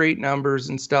puts up great numbers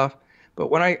and stuff. But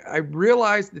when I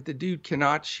realize that the dude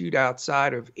cannot shoot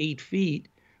outside of 8 feet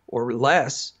or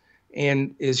less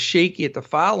and is shaky at the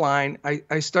foul line,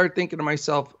 I start thinking to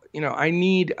myself, I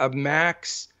need a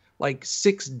max like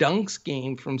 6 dunks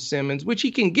game from Simmons, which he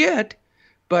can get,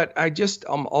 but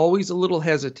I'm always a little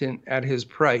hesitant at his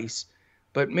price.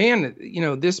 But man,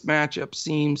 this matchup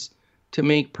seems to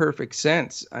make perfect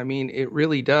sense. I mean, it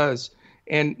really does.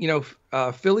 And,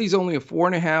 Philly's only a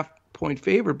 4.5 point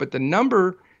favorite, but the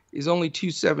number is only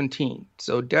 217.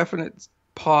 So definite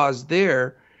pause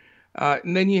there.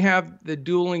 And then you have the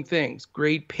dueling things.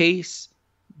 Great pace,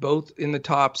 both in the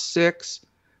top 6.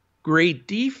 Great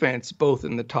defense, both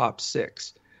in the top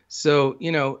 6. So,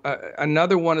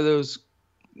 another one of those,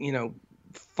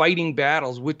 fighting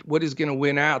battles. What is going to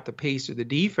win out, the pace or the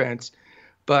defense?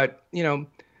 But,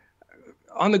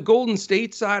 on the Golden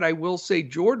State side, I will say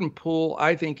Jordan Poole,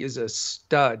 I think, is a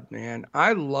stud, man.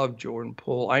 I love Jordan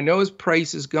Poole. I know his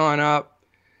price has gone up,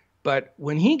 but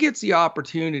when he gets the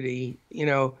opportunity,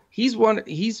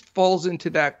 he falls into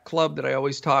that club that I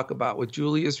always talk about with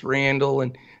Julius Randle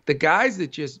and the guys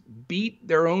that just beat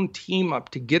their own team up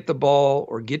to get the ball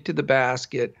or get to the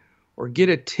basket or get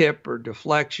a tip or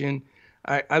deflection.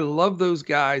 I love those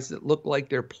guys that look like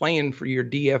they're playing for your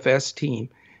DFS team.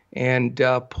 And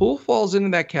Poole falls into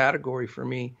that category for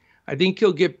me. I think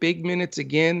he'll get big minutes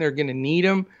again. They're going to need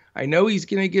him. I know he's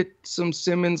going to get some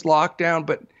Simmons lockdown,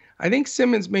 but I think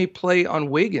Simmons may play on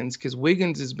Wiggins because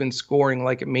Wiggins has been scoring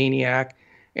like a maniac.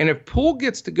 And if Poole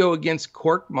gets to go against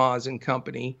Korkmaz and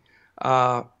company,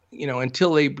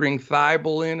 until they bring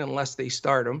Thibault in, unless they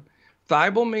start him.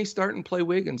 Thibault may start and play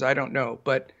Wiggins. I don't know.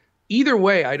 But either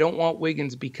way, I don't want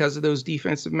Wiggins because of those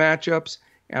defensive matchups.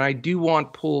 And I do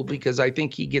want Poole because I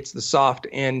think he gets the soft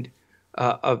end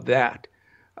of that.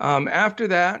 After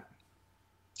that,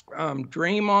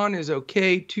 Draymond is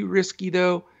okay. Too risky,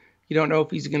 though. You don't know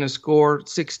if he's going to score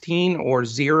 16 or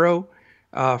 0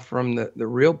 from the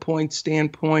real point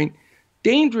standpoint.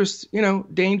 Dangerous,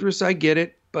 dangerous. I get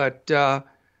it. But,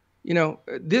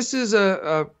 this is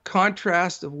a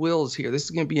contrast of wills here. This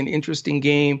is going to be an interesting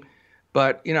game.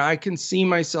 But, I can see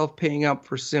myself paying up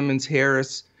for Simmons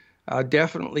Harris,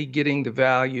 definitely getting the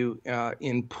value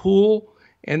in Poole,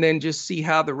 and then just see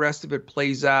how the rest of it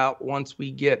plays out once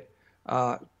we get,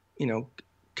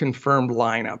 confirmed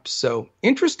lineups. So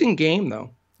interesting game,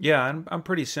 though. Yeah, I'm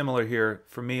pretty similar here.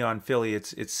 For me on Philly,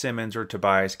 it's Simmons or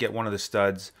Tobias. Get one of the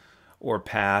studs or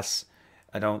pass.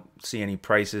 I don't see any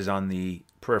prices on the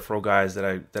peripheral guys that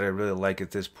I really like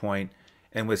at this point.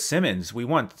 And with Simmons, we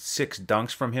want 6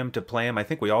 dunks from him to play him. I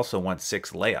think we also want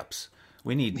 6 layups.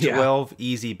 We need 12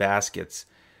 easy baskets.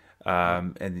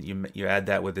 And you add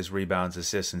that with his rebounds,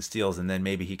 assists, and steals, and then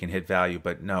maybe he can hit value.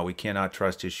 But no, we cannot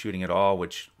trust his shooting at all,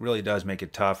 which really does make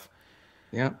it tough.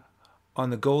 Yeah. On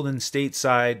the Golden State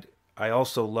side, I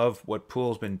also love what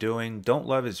Poole's been doing. Don't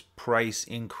love his price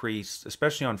increase,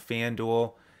 especially on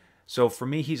Fanduel. So for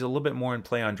me, he's a little bit more in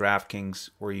play on Draftkings,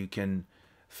 where you can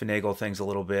finagle things a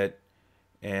little bit.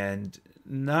 And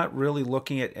not really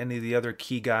looking at any of the other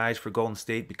key guys for Golden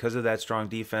State because of that strong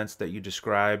defense that you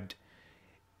described.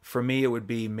 For me, it would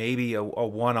be maybe a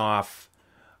one-off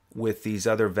with these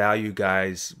other value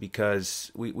guys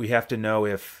because we have to know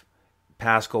if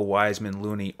Pascal, Wiseman,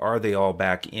 Looney, are they all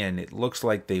back in? It looks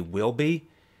like they will be.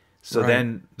 So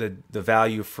then the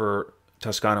value for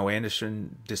Toscano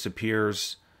Anderson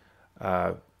disappears.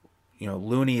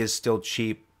 Looney is still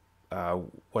cheap.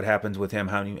 What happens with him?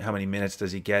 How many minutes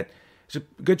does he get? There's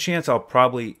a good chance I'll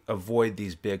probably avoid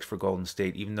these bigs for Golden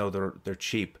State, even though they're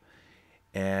cheap.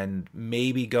 And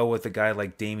maybe go with a guy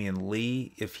like Damian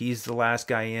Lee if he's the last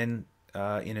guy in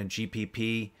a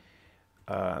GPP.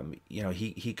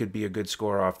 He could be a good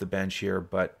scorer off the bench here,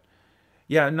 but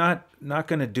yeah, not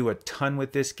going to do a ton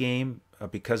with this game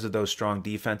because of those strong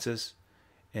defenses.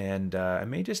 And I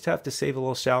may just have to save a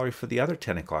little salary for the other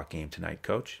 10 o'clock game tonight,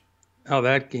 Coach. Oh,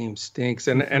 that game stinks.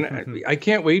 And I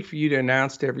can't wait for you to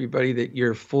announce to everybody that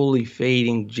you're fully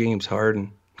fading James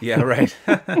Harden. Yeah, right.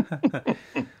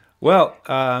 Well,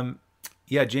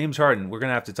 James Harden, we're going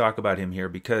to have to talk about him here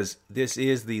because this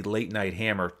is the late night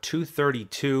hammer,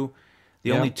 2:32,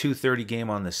 the only 2:30 game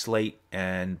on the slate,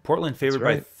 and Portland favored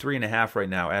by 3.5 right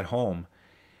now at home.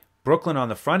 Brooklyn on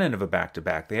the front end of a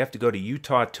back-to-back. They have to go to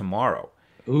Utah tomorrow.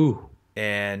 Ooh.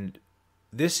 And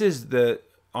this is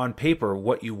on paper,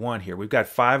 what you want here. We've got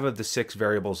 5 of the 6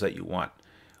 variables that you want.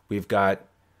 We've got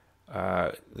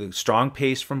the strong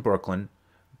pace from Brooklyn,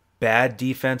 bad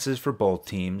defenses for both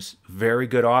teams, very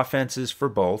good offenses for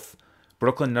both.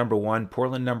 Brooklyn number 1,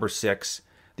 Portland number 6.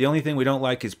 The only thing we don't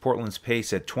like is Portland's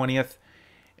pace at 20th.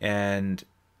 And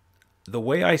the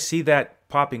way I see that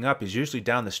popping up is usually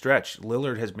down the stretch.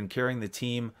 Lillard has been carrying the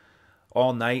team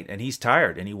all night, and he's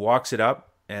tired, and he walks it up,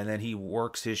 and then he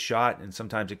works his shot, and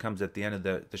sometimes it comes at the end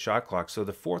of the shot clock. So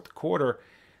the fourth quarter,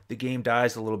 the game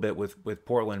dies a little bit with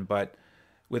Portland, but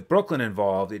with Brooklyn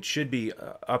involved, it should be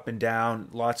up and down,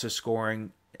 lots of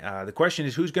scoring. The question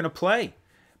is who's going to play?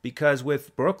 Because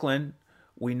with Brooklyn,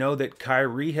 we know that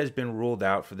Kyrie has been ruled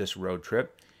out for this road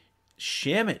trip.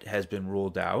 Shamet has been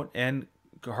ruled out, and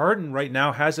Harden right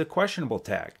now has a questionable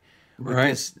tag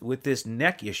with this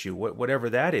neck issue, whatever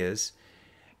that is.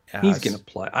 He's going to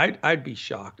play. I'd be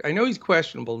shocked. I know he's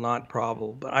questionable, not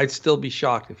probable, but I'd still be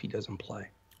shocked if he doesn't play.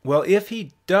 Well, if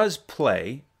he does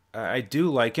play, I do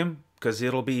like him because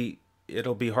it'll be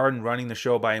Harden running the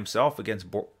show by himself against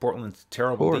Portland's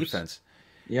terrible defense.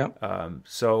 Yeah.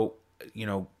 So,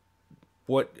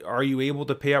 what are you able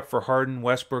to pay up for Harden,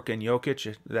 Westbrook, and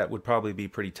Jokic? That would probably be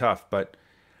pretty tough, but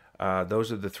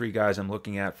those are the 3 guys I'm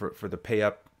looking at for the pay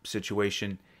up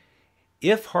situation.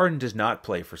 If Harden does not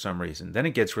play for some reason, then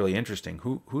it gets really interesting.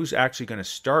 Who's actually going to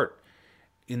start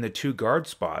in the 2 guard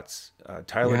spots?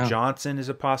 Tyler Johnson is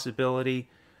a possibility.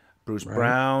 Bruce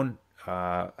Brown.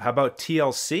 How about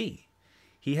TLC?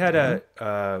 He had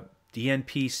a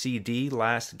DNP CD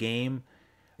last game.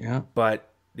 Yeah. But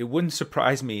it wouldn't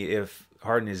surprise me if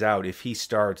Harden is out if he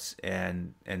starts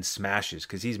and smashes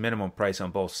because he's minimum price on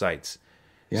both sites.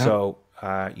 Yeah. So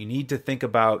you need to think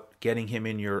about getting him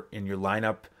in your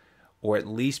lineup, or at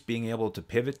least being able to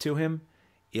pivot to him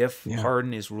if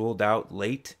Harden is ruled out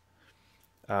late.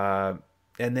 And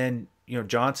then,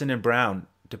 Johnson and Brown,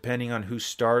 depending on who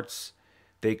starts,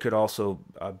 They could also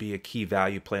be a key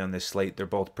value play on this slate. They're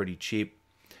both pretty cheap.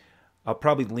 I'll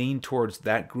probably lean towards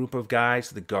that group of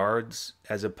guys, the guards,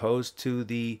 as opposed to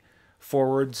the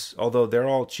forwards, although they're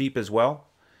all cheap as well.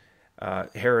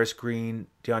 Harris, Green,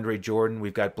 DeAndre Jordan.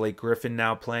 We've got Blake Griffin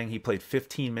now playing. He played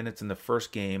 15 minutes in the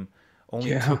first game.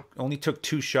 Only took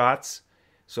 2 shots,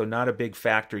 so not a big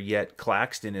factor yet.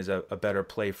 Claxton is a better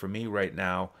play for me right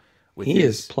now. He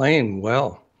is playing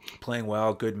well. Playing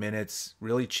well, good minutes.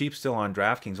 Really cheap still on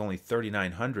DraftKings, only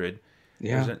 $3,900.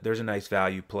 Yeah. There's a nice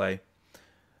value play.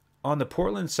 On the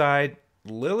Portland side,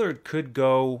 Lillard could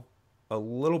go a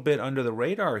little bit under the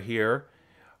radar here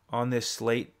on this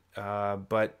slate,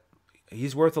 but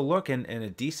he's worth a look and a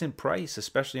decent price,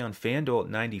 especially on Fanduel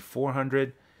at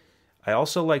 $9,400. I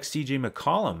also like CJ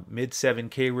McCollum, mid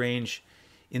 7K range.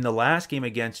 In the last game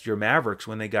against your Mavericks,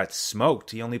 when they got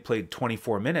smoked, he only played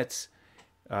 24 minutes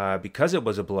because it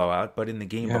was a blowout. But in the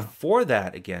game before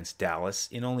that against Dallas,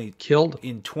 in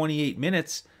 28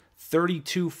 minutes,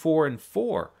 32, 4, and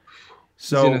 4.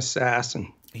 So he's an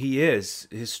assassin. He is.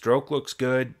 His stroke looks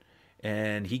good,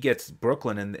 and he gets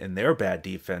Brooklyn in their bad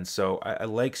defense. So I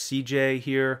like CJ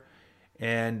here.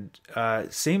 And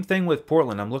same thing with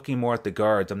Portland. I'm looking more at the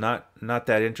guards. I'm not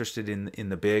that interested in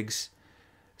the bigs.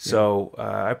 So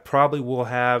I probably will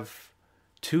have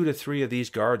 2 to 3 of these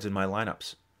guards in my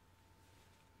lineups.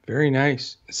 Very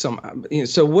nice. So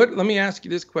what? Let me ask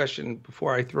you this question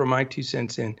before I throw my 2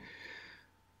 cents in.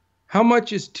 How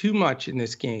much is too much in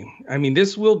this game? I mean,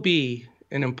 this will be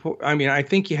an important. I mean, I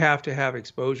think you have to have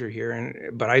exposure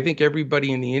here, but I think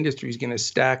everybody in the industry is going to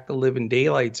stack the living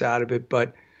daylights out of it.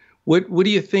 But what do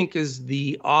you think is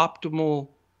the optimal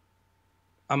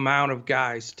amount of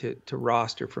guys to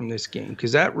roster from this game?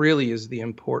 Because that really is the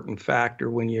important factor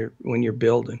when you're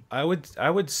building. I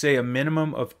would say a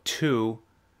minimum of 2,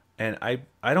 and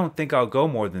I don't think I'll go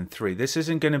more than 3. This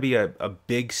isn't going to be a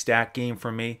big stack game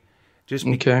for me, just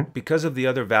because of the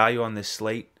other value on this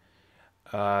slate.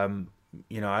 I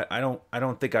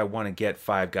don't think I want to get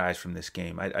 5 guys from this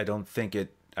game. I don't think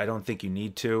you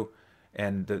need to.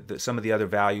 And some of the other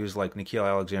values like Nickeil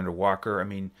Alexander-Walker, I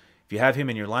mean, if you have him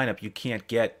in your lineup, you can't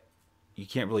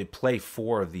really play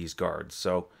 4 of these guards.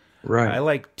 So I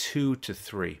like 2 to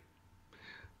 3.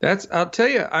 I'll tell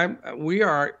you, we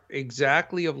are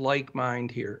exactly of like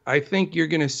mind here. I think you're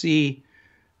going to see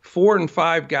 4 and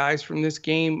 5 guys from this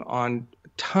game on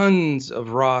tons of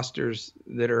rosters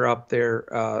that are up there,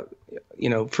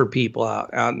 for people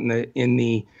out in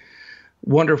the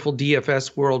wonderful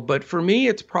DFS world. But for me,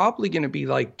 it's probably going to be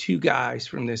like 2 guys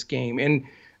from this game. And,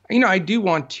 I do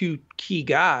want 2 key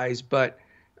guys, but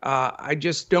I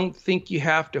just don't think you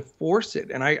have to force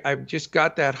it. And I've just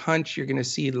got that hunch you're going to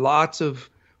see lots of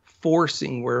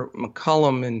forcing where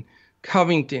McCollum and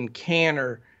Covington,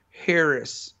 Canner,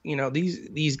 Harris,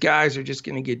 these guys are just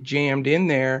going to get jammed in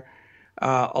there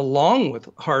along with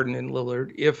Harden and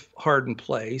Lillard if Harden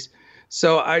plays.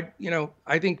 So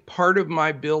I think part of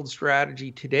my build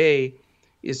strategy today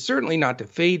is certainly not to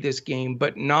fade this game,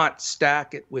 but not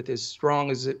stack it with as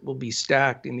strong as it will be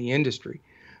stacked in the industry.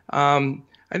 I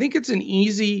think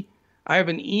I have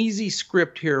an easy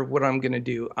script here of what I'm going to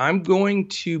do. I'm going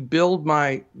to build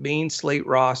my main slate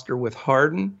roster with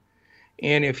Harden.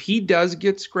 And if he does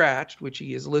get scratched, which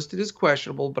he is listed as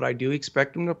questionable, but I do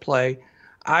expect him to play,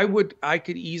 I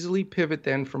could easily pivot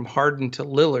then from Harden to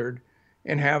Lillard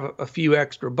and have a few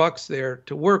extra bucks there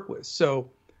to work with. So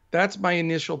that's my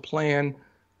initial plan,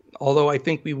 although I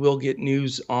think we will get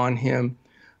news on him,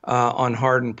 on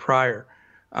Harden prior.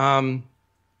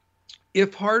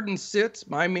 If Harden sits,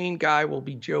 my main guy will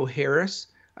be Joe Harris.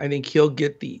 I think he'll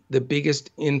get the biggest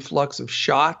influx of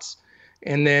shots.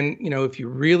 And then, if you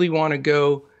really want to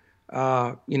go,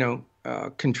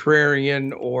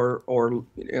 contrarian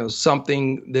or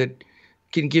something that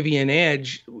can give you an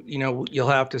edge, you'll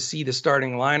have to see the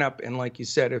starting lineup. And like you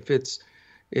said, if it's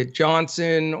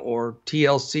Johnson or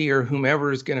TLC or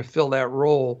whomever is going to fill that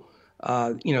role,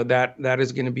 that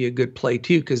is going to be a good play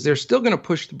too, because they're still going to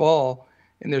push the ball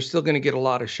and they're still going to get a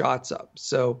lot of shots up.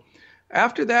 So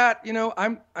after that,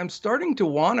 I'm starting to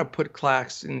want to put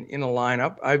Claxton in a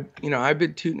lineup. I've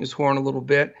been tooting his horn a little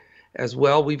bit as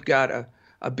well. We've got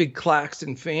a big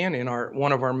Claxton fan in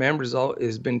one of our members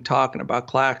has been talking about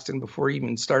Claxton before he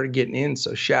even started getting in.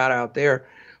 So shout out there.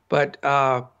 But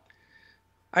I'm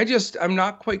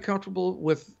not quite comfortable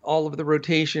with all of the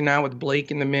rotation now with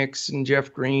Blake in the mix and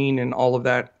Jeff Green and all of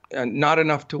that. Not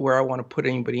enough to where I want to put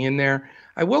anybody in there.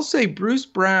 I will say Bruce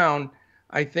Brown,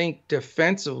 I think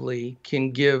defensively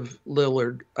can give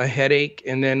Lillard a headache.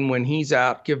 And then when he's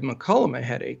out, give McCollum a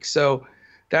headache. So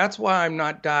that's why I'm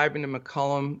not diving to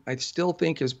McCollum. I still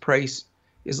think his price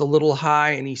is a little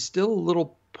high, and he's still a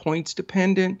little points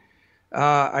dependent.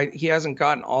 He hasn't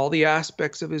gotten all the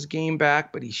aspects of his game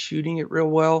back, but he's shooting it real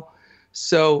well.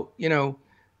 So,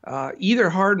 either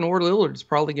Harden or Lillard is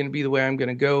probably going to be the way I'm going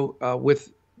to go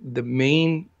with the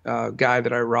main guy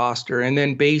that I roster. And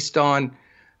then based on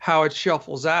how it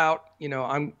shuffles out,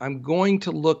 I'm going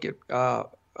to look at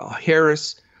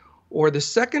Harris or the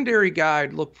secondary guy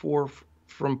I'd look for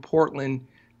from Portland,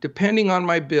 depending on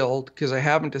my build, because I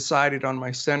haven't decided on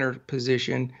my center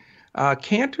position.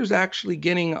 Cantor's actually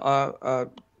getting a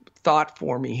thought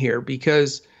for me here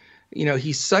because,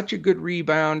 he's such a good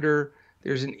rebounder.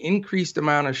 There's an increased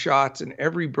amount of shots in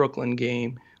every Brooklyn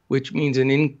game, which means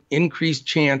an increased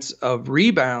chance of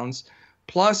rebounds.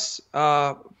 Plus,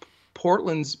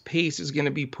 Portland's pace is going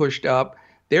to be pushed up.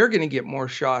 They're going to get more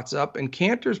shots up, and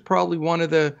Cantor's probably one of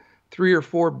the 3 or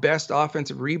 4 best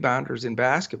offensive rebounders in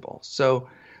basketball. So,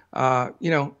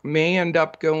 may end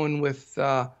up going with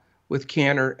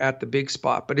Cantor at the big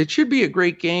spot, but it should be a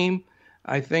great game.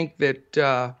 I think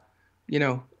that,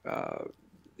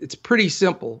 it's pretty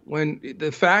simple. When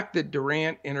the fact that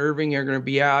Durant and Irving are going to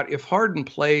be out, if Harden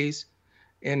plays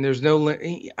and there's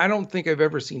I don't think I've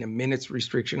ever seen a minutes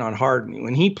restriction on Harden.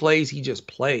 When he plays, he just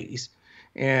plays.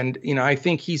 And, I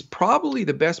think he's probably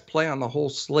the best play on the whole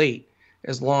slate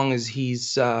as long as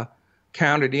he's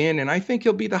counted in. And I think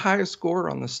he'll be the highest scorer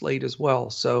on the slate as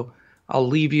well. So I'll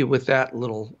leave you with that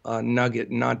little nugget,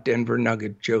 not Denver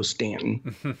nugget, Joe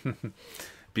Stanton.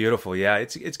 Beautiful. Yeah,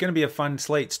 it's going to be a fun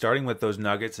slate, starting with those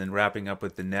Nuggets and wrapping up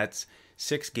with the Nets.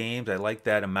 6 games. I like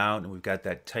that amount. And we've got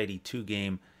that tidy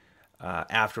 2-game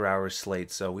after-hours slate.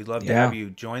 So we'd love to have you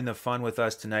join the fun with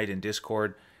us tonight in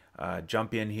Discord.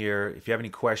 Jump in here. If you have any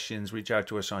questions, reach out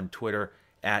to us on Twitter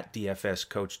at DFS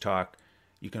Coach Talk.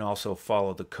 You can also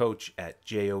follow the coach at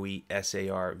JOESARVADI.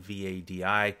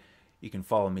 You can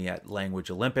follow me at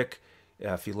Language Olympic.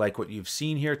 If you like what you've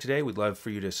seen here today, we'd love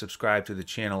for you to subscribe to the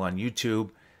channel on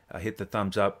YouTube. Hit the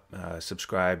thumbs up,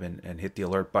 subscribe, and hit the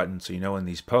alert button so you know when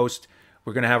these post.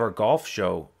 We're going to have our golf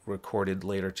show recorded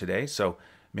later today, so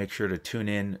make sure to tune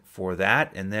in for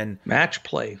that. And then match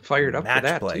play, fired up for that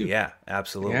match play, too. Yeah,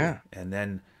 absolutely. Yeah. And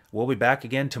then we'll be back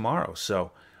again tomorrow.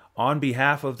 So on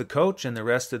behalf of the coach and the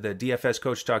rest of the DFS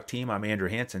Coach Talk team, I'm Andrew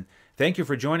Hansen. Thank you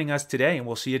for joining us today, and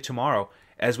we'll see you tomorrow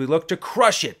as we look to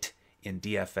crush it in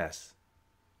DFS.